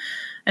income,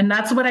 and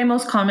that's what I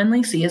most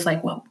commonly see is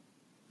like, well,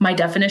 my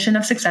definition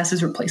of success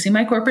is replacing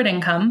my corporate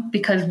income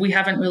because we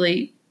haven't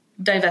really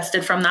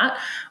divested from that,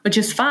 which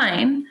is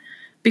fine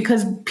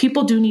because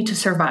people do need to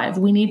survive.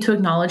 We need to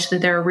acknowledge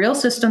that there are real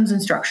systems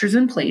and structures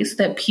in place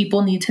that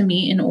people need to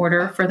meet in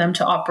order for them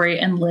to operate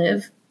and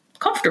live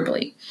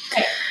comfortably.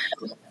 Okay.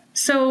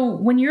 So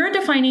when you're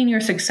defining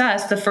your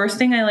success, the first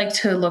thing I like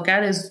to look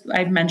at is,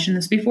 I've mentioned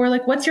this before,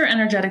 like what's your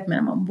energetic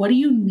minimum? What do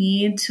you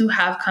need to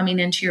have coming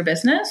into your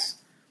business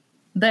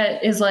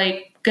that is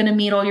like going to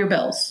meet all your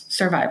bills,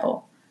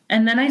 survival?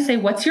 And then I say,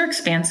 what's your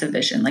expansive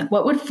vision? Like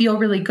what would feel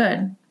really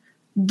good?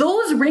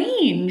 Those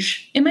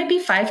range. It might be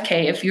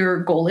 5K if your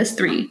goal is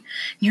 3. And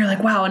you're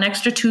like, wow, an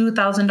extra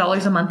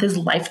 $2,000 a month is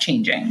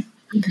life-changing.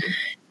 Mm-hmm.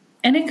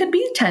 And it could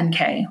be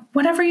 10K,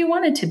 whatever you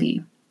want it to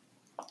be.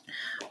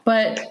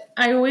 But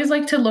I always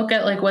like to look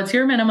at like, what's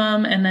your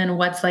minimum? And then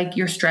what's like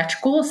your stretch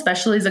goal,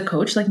 especially as a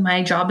coach. Like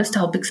my job is to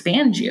help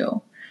expand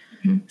you.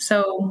 Mm-hmm.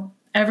 So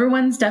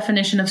everyone's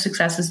definition of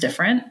success is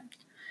different.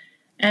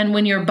 And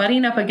when you're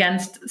butting up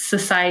against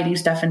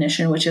society's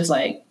definition, which is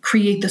like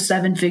create the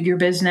 7-figure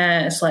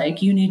business,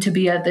 like you need to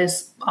be at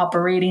this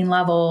operating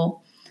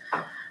level.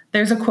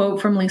 There's a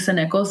quote from Lisa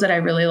Nichols that I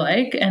really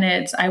like. And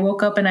it's, I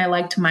woke up and I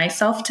liked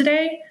myself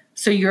today.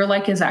 So your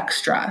like is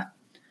extra.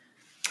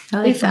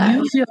 If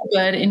you feel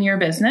good in your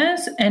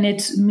business and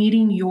it's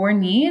meeting your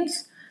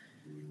needs,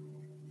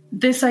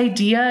 this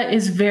idea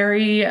is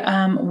very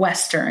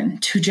Western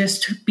to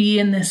just be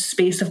in this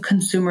space of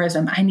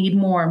consumerism. I need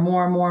more.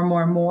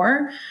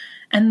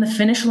 And the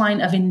finish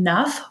line of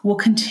enough will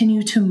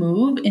continue to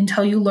move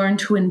until you learn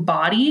to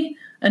embody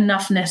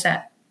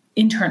enoughness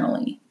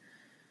internally.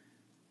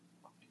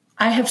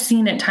 I have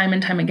seen it time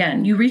and time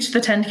again. You reach the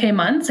 10K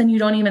months and you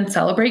don't even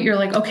celebrate. You're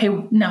like, okay,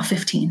 now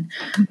 15,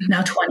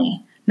 now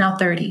 20. Now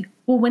 30.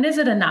 Well, when is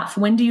it enough?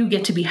 When do you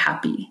get to be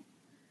happy?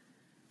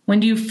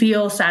 When do you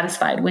feel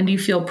satisfied? When do you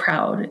feel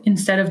proud?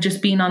 Instead of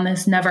just being on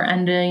this never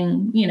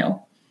ending,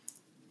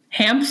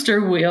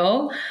 hamster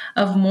wheel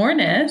of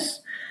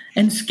moreness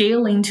and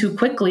scaling too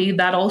quickly,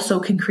 that also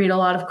can create a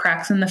lot of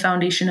cracks in the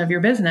foundation of your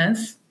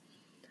business.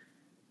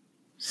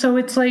 So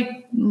it's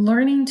like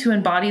learning to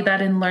embody that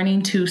and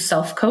learning to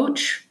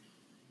self-coach,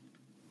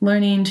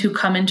 learning to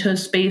come into a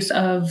space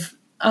of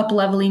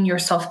up-leveling your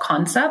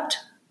self-concept.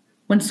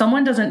 When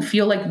someone doesn't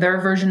feel like their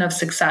version of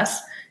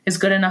success is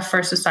good enough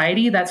for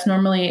society, that's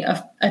normally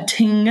a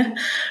ting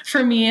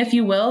for me, if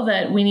you will,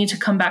 that we need to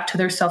come back to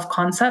their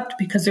self-concept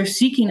because they're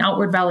seeking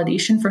outward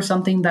validation for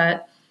something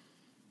that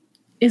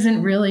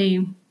isn't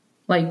really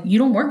like, you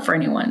don't work for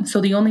anyone.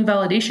 So the only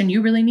validation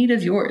you really need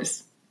is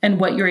yours and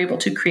what you're able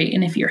to create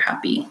and if you're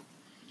happy.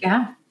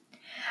 Yeah.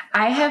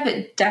 I have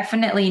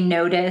definitely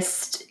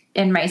noticed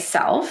in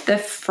myself the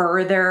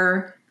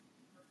further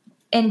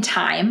in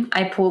time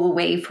I pull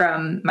away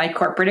from my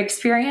corporate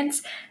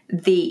experience,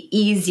 the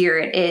easier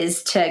it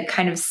is to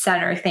kind of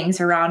center things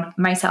around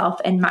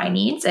myself and my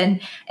needs. And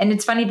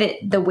it's funny that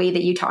the way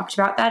that you talked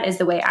about that is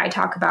the way I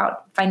talk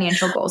about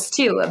financial goals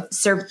too. Of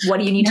what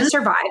do you need to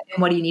survive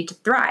and what do you need to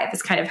thrive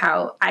is kind of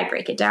how I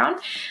break it down.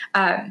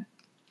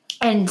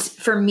 And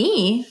for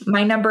me,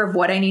 my number of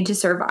what I need to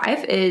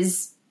survive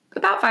is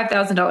about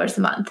 $5,000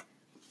 a month.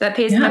 That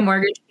pays my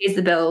mortgage, pays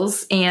the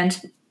bills, and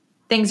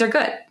things are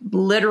good,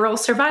 literal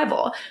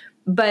survival.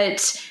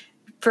 But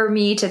for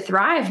me to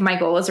thrive, my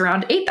goal is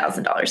around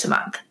 $8,000 a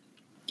month.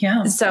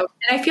 Yeah. So,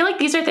 and I feel like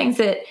these are things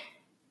that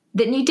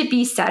need to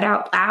be said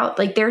out loud.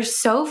 Like there's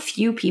so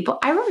few people.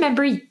 Do you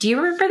remember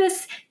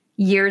this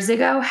years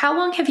ago? How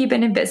long have you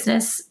been in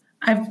business?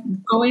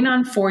 I'm going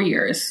on 4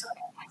 years.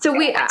 So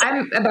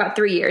I'm about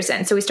 3 years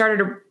in. So we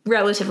started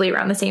relatively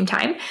around the same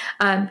time.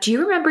 Do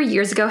you remember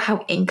years ago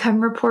how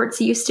income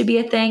reports used to be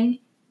a thing?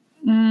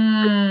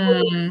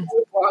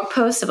 Blog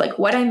posts of like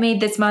what I made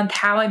this month,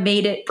 how I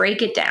made it,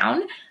 break it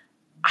down.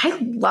 I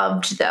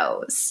loved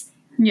those.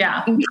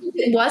 Yeah.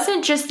 It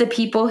wasn't just the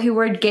people who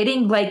were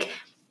getting like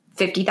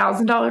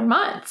 $50,000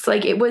 months.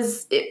 Like it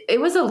was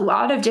a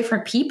lot of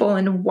different people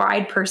in a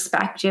wide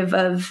perspective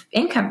of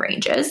income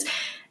ranges.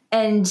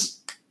 And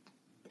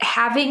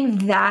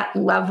having that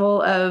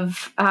level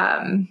of,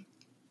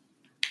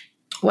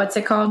 what's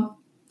it called?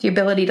 The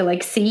ability to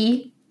like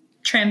see.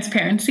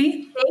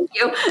 Transparency. Thank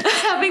you.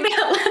 Having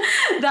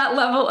that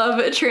level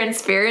of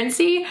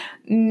transparency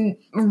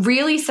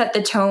really set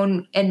the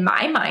tone in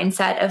my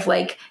mindset of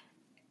like,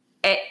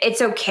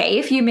 it's okay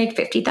if you make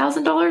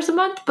 $50,000 a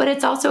month, but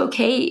it's also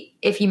okay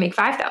if you make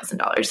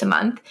 $5,000 a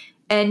month,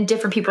 and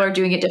different people are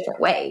doing it different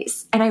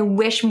ways. And I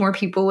wish more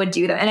people would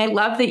do that. And I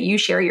love that you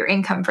share your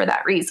income for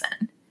that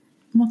reason.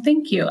 Well,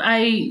 thank you.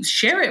 I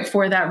share it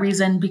for that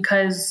reason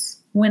because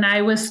when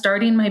I was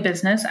starting my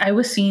business, I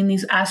was seeing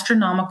these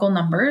astronomical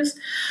numbers,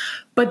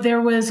 but there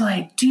was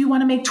like, do you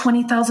want to make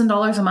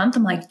 $20,000 a month?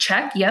 I'm like,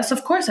 check. Yes,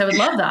 of course. I would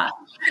love that.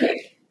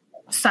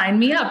 Sign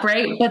me up.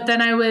 Right. But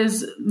then I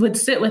would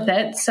sit with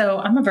it. So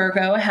I'm a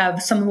Virgo. I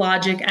have some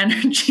logic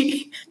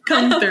energy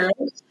come through.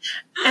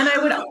 And I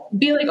would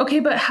be like, okay,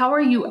 but how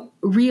are you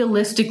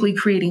realistically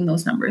creating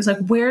those numbers?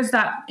 Like, where's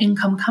that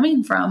income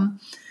coming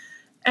from?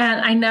 And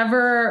I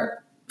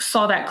never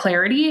saw that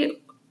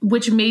clarity,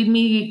 which made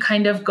me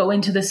kind of go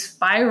into this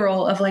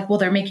spiral of like, well,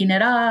 they're making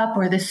it up,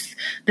 or this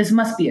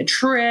must be a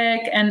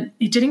trick. And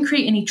it didn't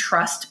create any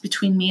trust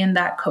between me and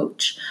that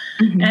coach.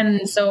 Mm-hmm.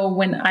 And so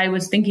when I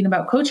was thinking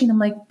about coaching, I'm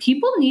like,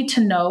 people need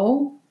to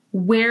know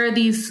where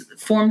these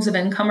forms of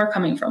income are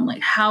coming from.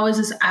 Like, how is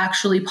this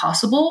actually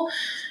possible,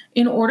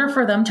 in order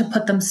for them to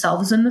put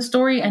themselves in the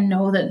story and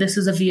know that this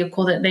is a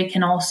vehicle that they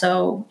can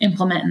also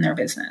implement in their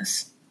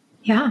business.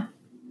 Yeah.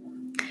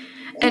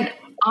 And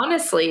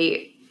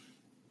honestly,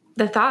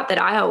 the thought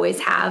that I always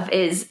have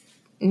is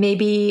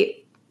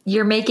maybe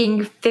you're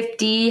making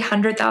 $50,000,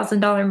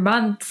 $100,000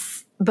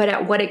 months, but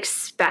at what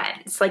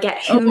expense? Like,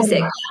 at whose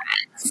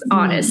expense,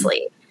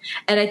 honestly?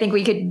 And I think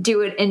we could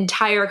do an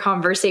entire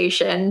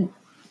conversation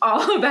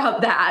all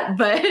about that,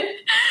 but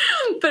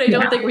I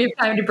don't think we have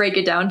time to break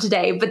it down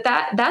today. But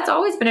that's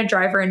always been a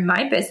driver in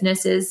my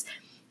business. Is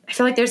I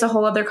feel like there's a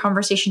whole other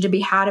conversation to be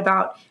had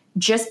about,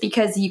 just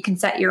because you can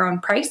set your own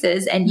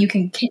prices and you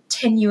can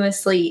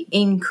continuously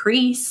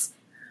increase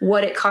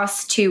what it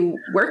costs to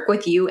work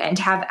with you and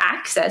to have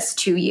access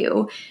to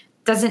you,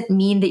 doesn't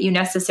mean that you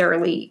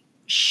necessarily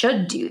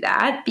should do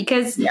that,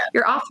 because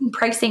you're often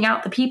pricing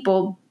out the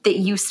people that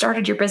you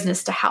started your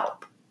business to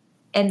help.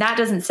 And that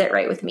doesn't sit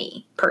right with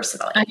me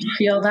personally. I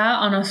feel that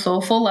on a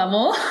soulful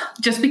level.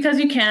 Just because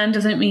you can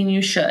doesn't mean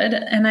you should.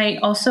 And I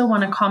also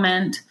want to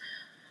comment,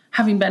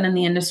 having been in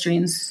the industry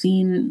and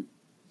seen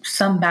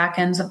some back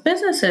ends of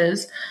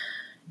businesses,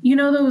 you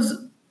know,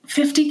 those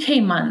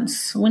 50K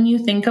months, when you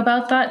think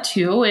about that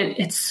too,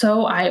 it's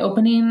so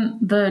eye-opening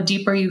the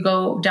deeper you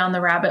go down the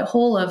rabbit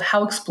hole of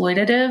how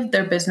exploitative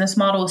their business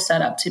model is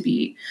set up to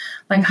be.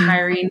 Like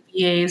hiring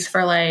VAs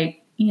for like,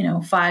 you know,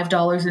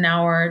 $5 an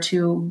hour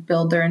to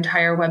build their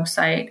entire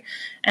website,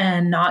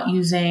 and not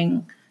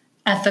using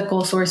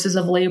ethical sources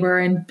of labor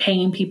and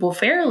paying people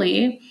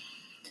fairly.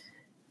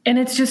 And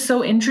it's just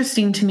so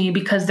interesting to me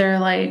because they're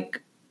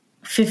like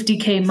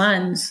 50K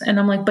months. And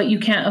I'm like, but you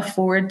can't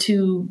afford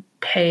to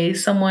pay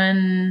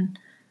someone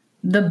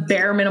the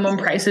bare minimum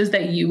prices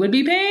that you would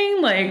be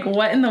paying. Like,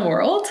 what in the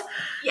world?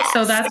 Yes.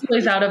 So that's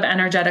always out of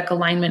energetic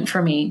alignment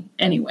for me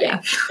anyway.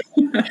 Yeah.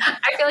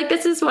 I feel like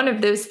this is one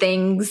of those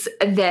things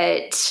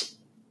that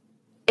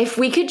if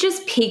we could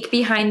just peek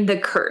behind the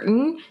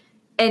curtain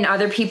in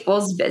other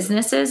people's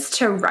businesses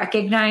to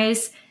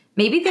recognize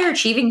maybe they're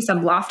achieving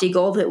some lofty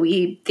goal that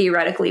we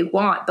theoretically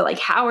want, but like,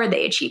 how are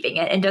they achieving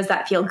it? And does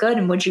that feel good?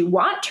 And would you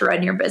want to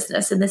run your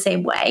business in the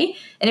same way?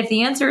 And if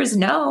the answer is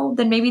no,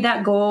 then maybe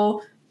that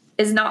goal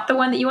is not the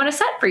one that you want to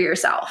set for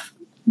yourself.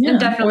 Yeah, and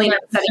definitely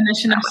not the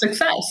definition of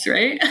success,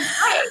 right?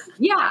 Right.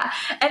 Yeah.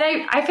 And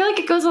I feel like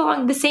it goes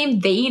along the same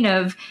vein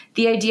of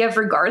the idea of,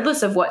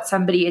 regardless of what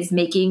somebody is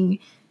making,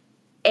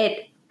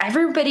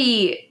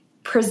 everybody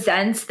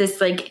presents this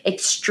like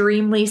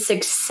extremely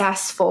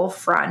successful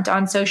front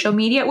on social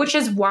media, which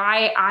is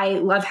why I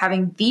love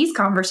having these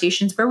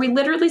conversations where we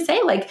literally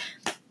say, like,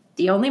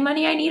 the only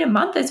money I need a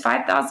month is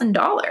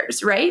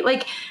 $5,000, right?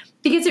 Like,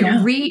 because it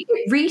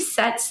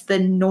resets the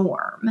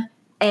norm.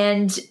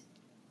 And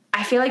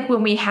I feel like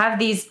when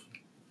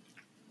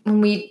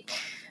we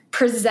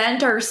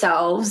present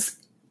ourselves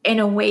in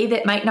a way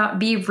that might not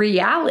be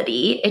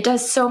reality, it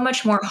does so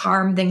much more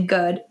harm than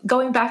good.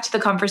 Going back to the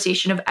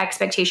conversation of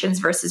expectations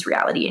versus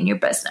reality in your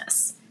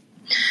business.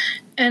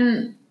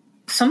 And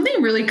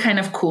something really kind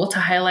of cool to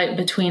highlight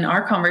between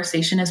our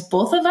conversation is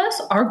both of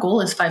us, our goal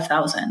is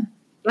 5,000.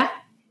 Yeah.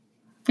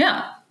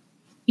 Yeah.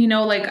 You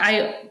know, like,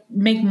 I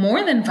make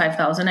more than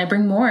 5,000. I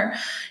bring more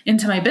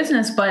into my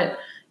business, but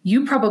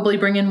you probably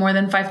bring in more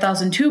than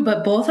 5,000 too,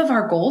 but both of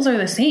our goals are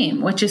the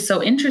same, which is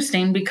so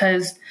interesting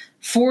because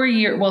 4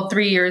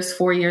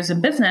 years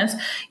in business,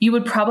 you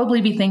would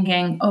probably be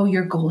thinking, oh,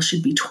 your goal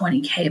should be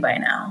 20K by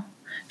now,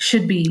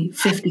 should be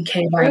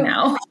 50K by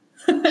now.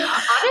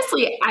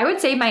 Honestly, I would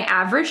say my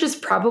average is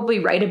probably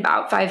right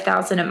about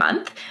 5,000 a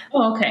month.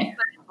 Oh, okay.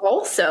 But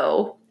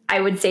also, I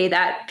would say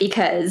that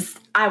because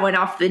I went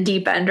off the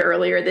deep end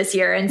earlier this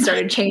year and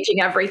started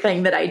changing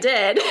everything that I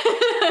did.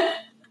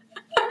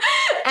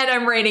 And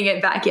I'm reining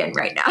it back in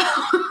right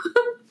now.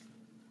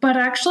 But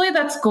actually,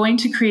 that's going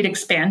to create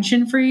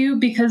expansion for you,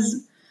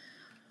 because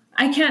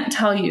I can't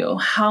tell you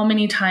how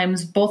many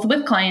times, both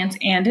with clients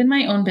and in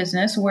my own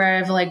business, where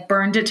I've like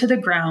burned it to the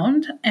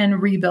ground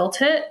and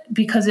rebuilt it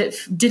because it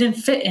didn't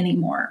fit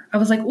anymore. I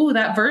was like, ooh,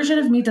 that version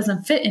of me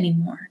doesn't fit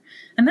anymore.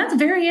 And that's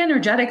very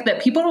energetic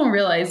that people don't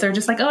realize. They're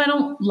just like, oh, I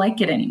don't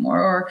like it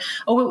anymore. Or,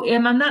 oh,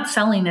 I'm not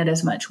selling it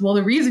as much. Well,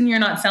 the reason you're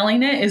not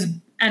selling it is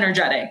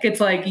energetic. It's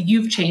like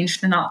you've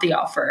changed, not the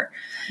offer.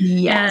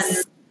 Yes.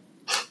 And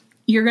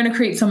you're going to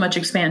create so much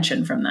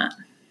expansion from that.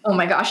 Oh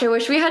my gosh, I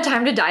wish we had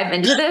time to dive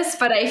into this,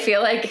 but I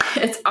feel like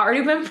it's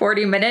already been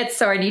 40 minutes.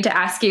 So I need to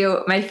ask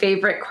you my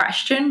favorite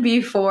question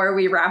before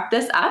we wrap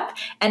this up.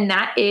 And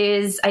that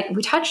is,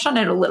 we touched on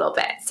it a little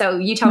bit. So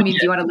you tell me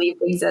if you want to leave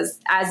things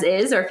as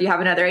is, or if you have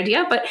another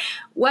idea, but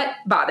what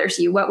bothers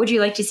you? What would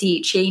you like to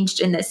see changed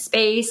in this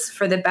space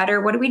for the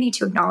better? What do we need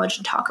to acknowledge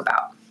and talk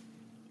about?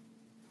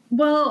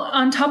 Well,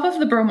 on top of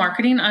the bro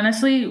marketing,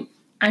 honestly,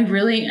 I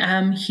really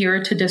am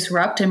here to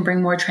disrupt and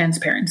bring more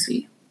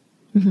transparency.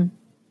 Mm-hmm.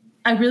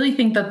 I really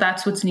think that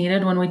that's what's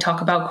needed when we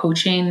talk about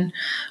coaching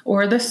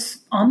or this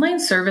online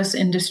service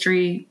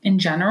industry in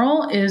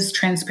general is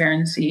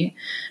transparency,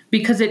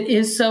 because it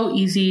is so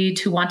easy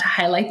to want to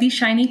highlight these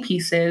shiny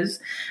pieces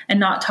and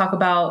not talk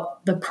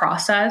about the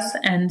process.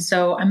 And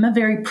so I'm a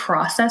very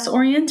process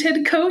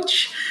oriented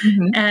coach.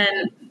 Mm-hmm.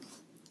 And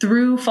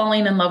through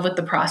falling in love with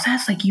the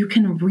process, like you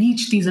can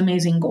reach these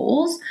amazing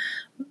goals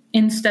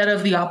instead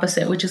of the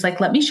opposite, which is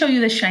like, let me show you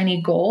this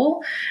shiny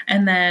goal.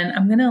 And then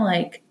I'm going to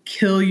like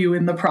kill you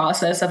in the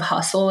process of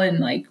hustle and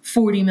like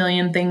 40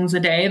 million things a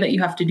day that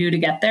you have to do to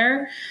get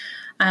there.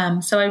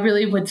 So I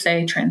really would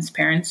say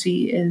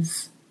transparency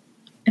is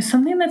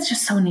something that's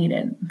just so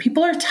needed.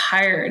 People are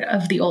tired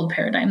of the old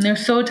paradigm. They're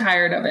so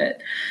tired of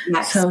it.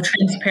 Yes. So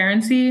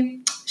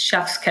transparency,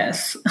 chef's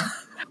kiss.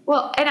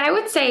 Well, and I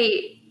would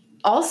say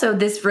also,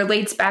 this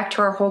relates back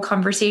to our whole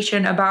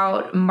conversation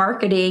about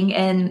marketing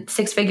and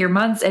six-figure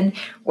months. And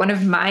one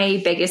of my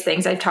biggest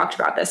things, I've talked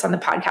about this on the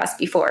podcast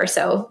before,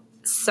 so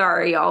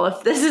sorry, y'all,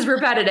 if this is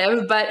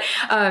repetitive, but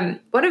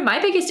one of my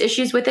biggest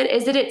issues with it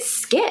is that it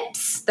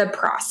skips the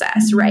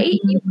process, right?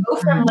 You go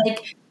from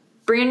like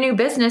brand new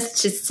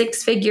business to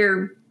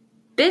six-figure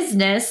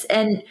business.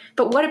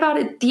 But what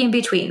about the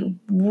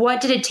in-between?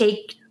 What did it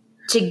take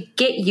to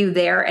get you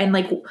there? And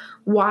like,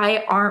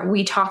 why aren't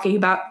we talking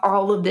about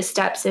all of the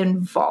steps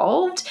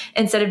involved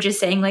instead of just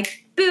saying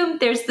like, boom,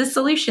 there's the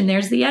solution,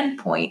 there's the end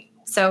point.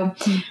 So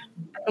I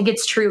think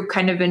it's true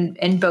kind of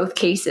in both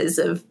cases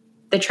of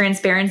the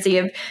transparency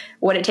of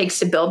what it takes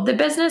to build the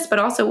business, but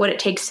also what it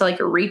takes to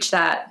like reach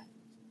that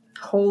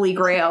holy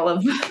grail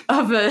of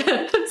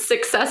a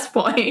success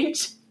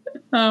point.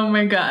 Oh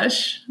my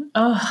gosh.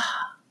 Oh,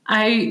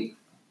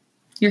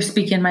 you're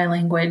speaking my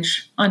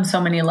language on so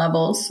many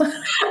levels.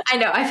 I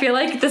know. I feel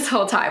like this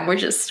whole time we're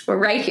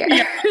right here.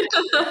 Yeah.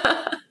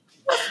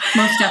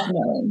 Most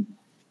definitely.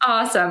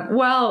 Awesome.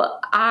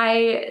 Well,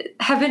 I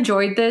have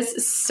enjoyed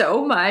this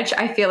so much.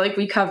 I feel like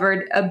we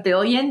covered a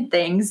billion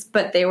things,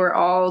 but they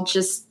all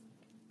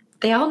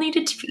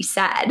needed to be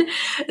said.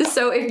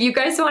 So if you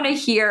guys want to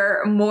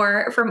hear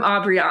more from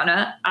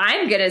Aubriana,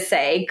 I'm going to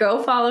say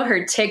go follow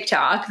her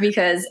TikTok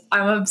because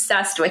I'm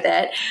obsessed with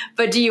it.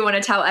 But do you want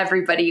to tell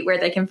everybody where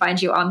they can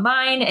find you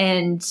online?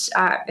 And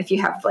if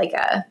you have like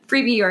a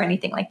freebie or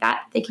anything like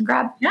that, they can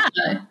grab? Yeah,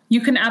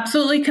 you can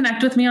absolutely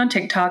connect with me on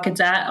TikTok. It's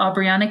at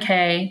Aubriana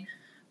Kay.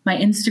 My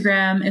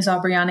Instagram is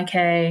Aubriana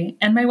Kay,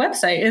 and my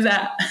website is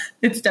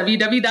it's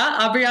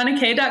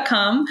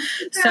www.aubrianakay.com.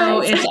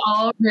 So it's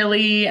all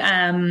really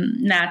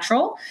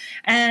natural.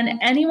 And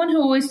anyone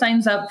who always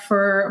signs up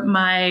for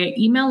my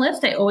email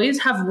list, I always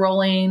have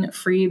rolling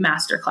free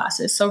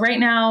masterclasses. So right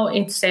now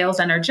it's sales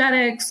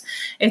energetics.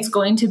 It's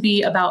going to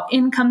be about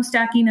income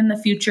stacking in the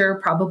future,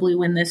 probably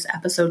when this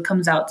episode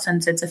comes out,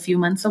 since it's a few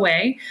months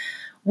away,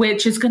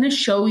 which is going to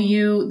show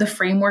you the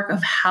framework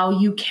of how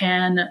you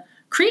can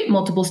create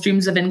multiple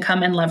streams of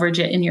income and leverage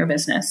it in your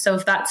business. So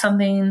if that's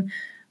something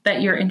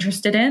that you're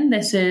interested in,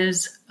 this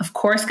is, of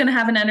course, going to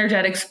have an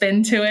energetic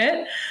spin to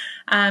it.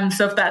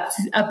 So if that's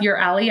up your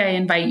alley, I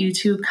invite you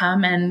to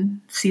come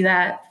and see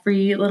that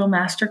free little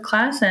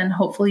masterclass and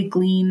hopefully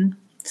glean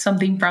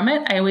something from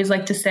it. I always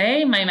like to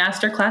say my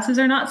masterclasses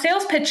are not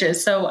sales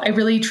pitches. So I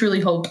really, truly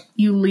hope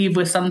you leave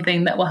with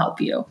something that will help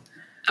you.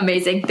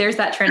 Amazing. There's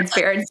that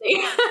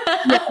transparency.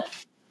 Yeah.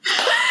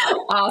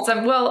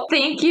 Awesome. Well,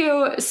 thank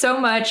you so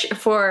much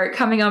for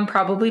coming on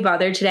Probably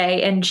Bothered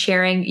today and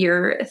sharing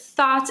your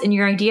thoughts and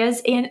your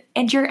ideas and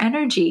your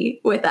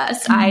energy with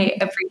us. Mm-hmm. I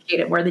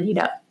appreciate it more than you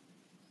know.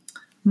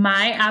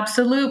 My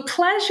absolute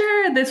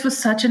pleasure. This was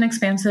such an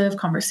expansive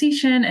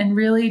conversation and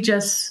really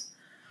just,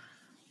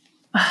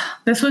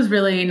 this was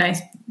really nice,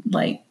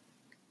 like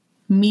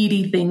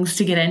meaty things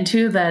to get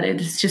into that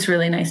it's just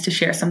really nice to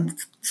share some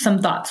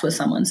thoughts with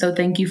someone. So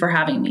thank you for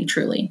having me,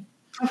 truly.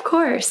 Of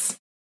course.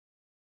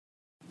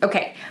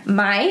 Okay,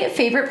 my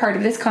favorite part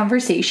of this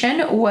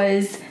conversation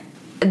was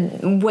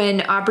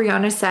when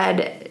Aubriana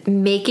said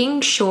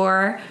making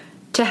sure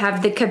to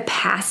have the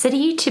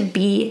capacity to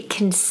be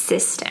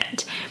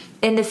consistent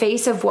in the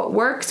face of what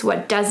works,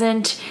 what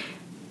doesn't,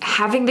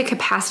 having the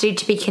capacity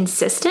to be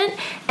consistent,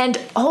 and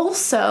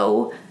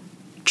also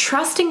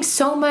trusting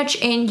so much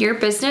in your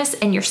business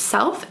and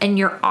yourself and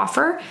your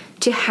offer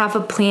to have a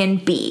plan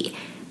B,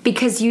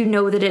 because you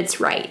know that it's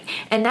right.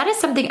 And that is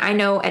something I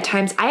know at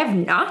times I have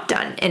not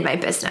done in my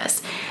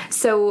business.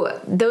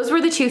 So those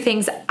were the two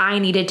things I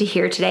needed to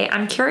hear today.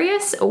 I'm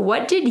curious,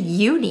 what did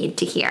you need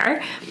to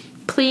hear?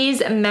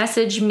 Please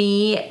message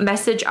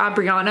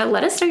Aubriana.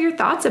 Let us know your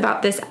thoughts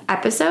about this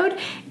episode,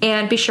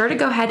 and be sure to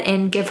go ahead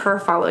and give her a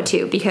follow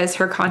too, because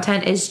her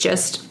content is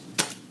just,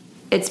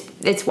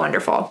 it's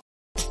wonderful.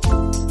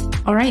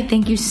 All right.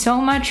 Thank you so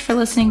much for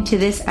listening to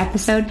this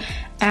episode.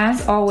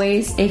 As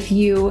always, if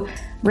you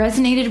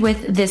resonated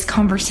with this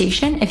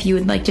conversation, if you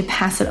would like to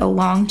pass it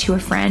along to a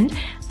friend,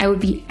 I would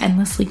be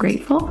endlessly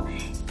grateful.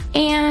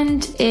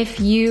 And if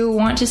you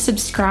want to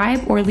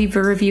subscribe or leave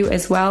a review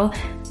as well,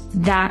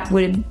 that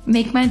would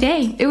make my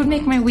day. It would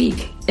make my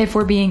week, if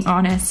we're being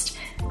honest.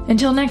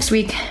 Until next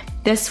week,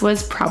 this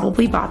was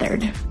Probably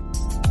Bothered.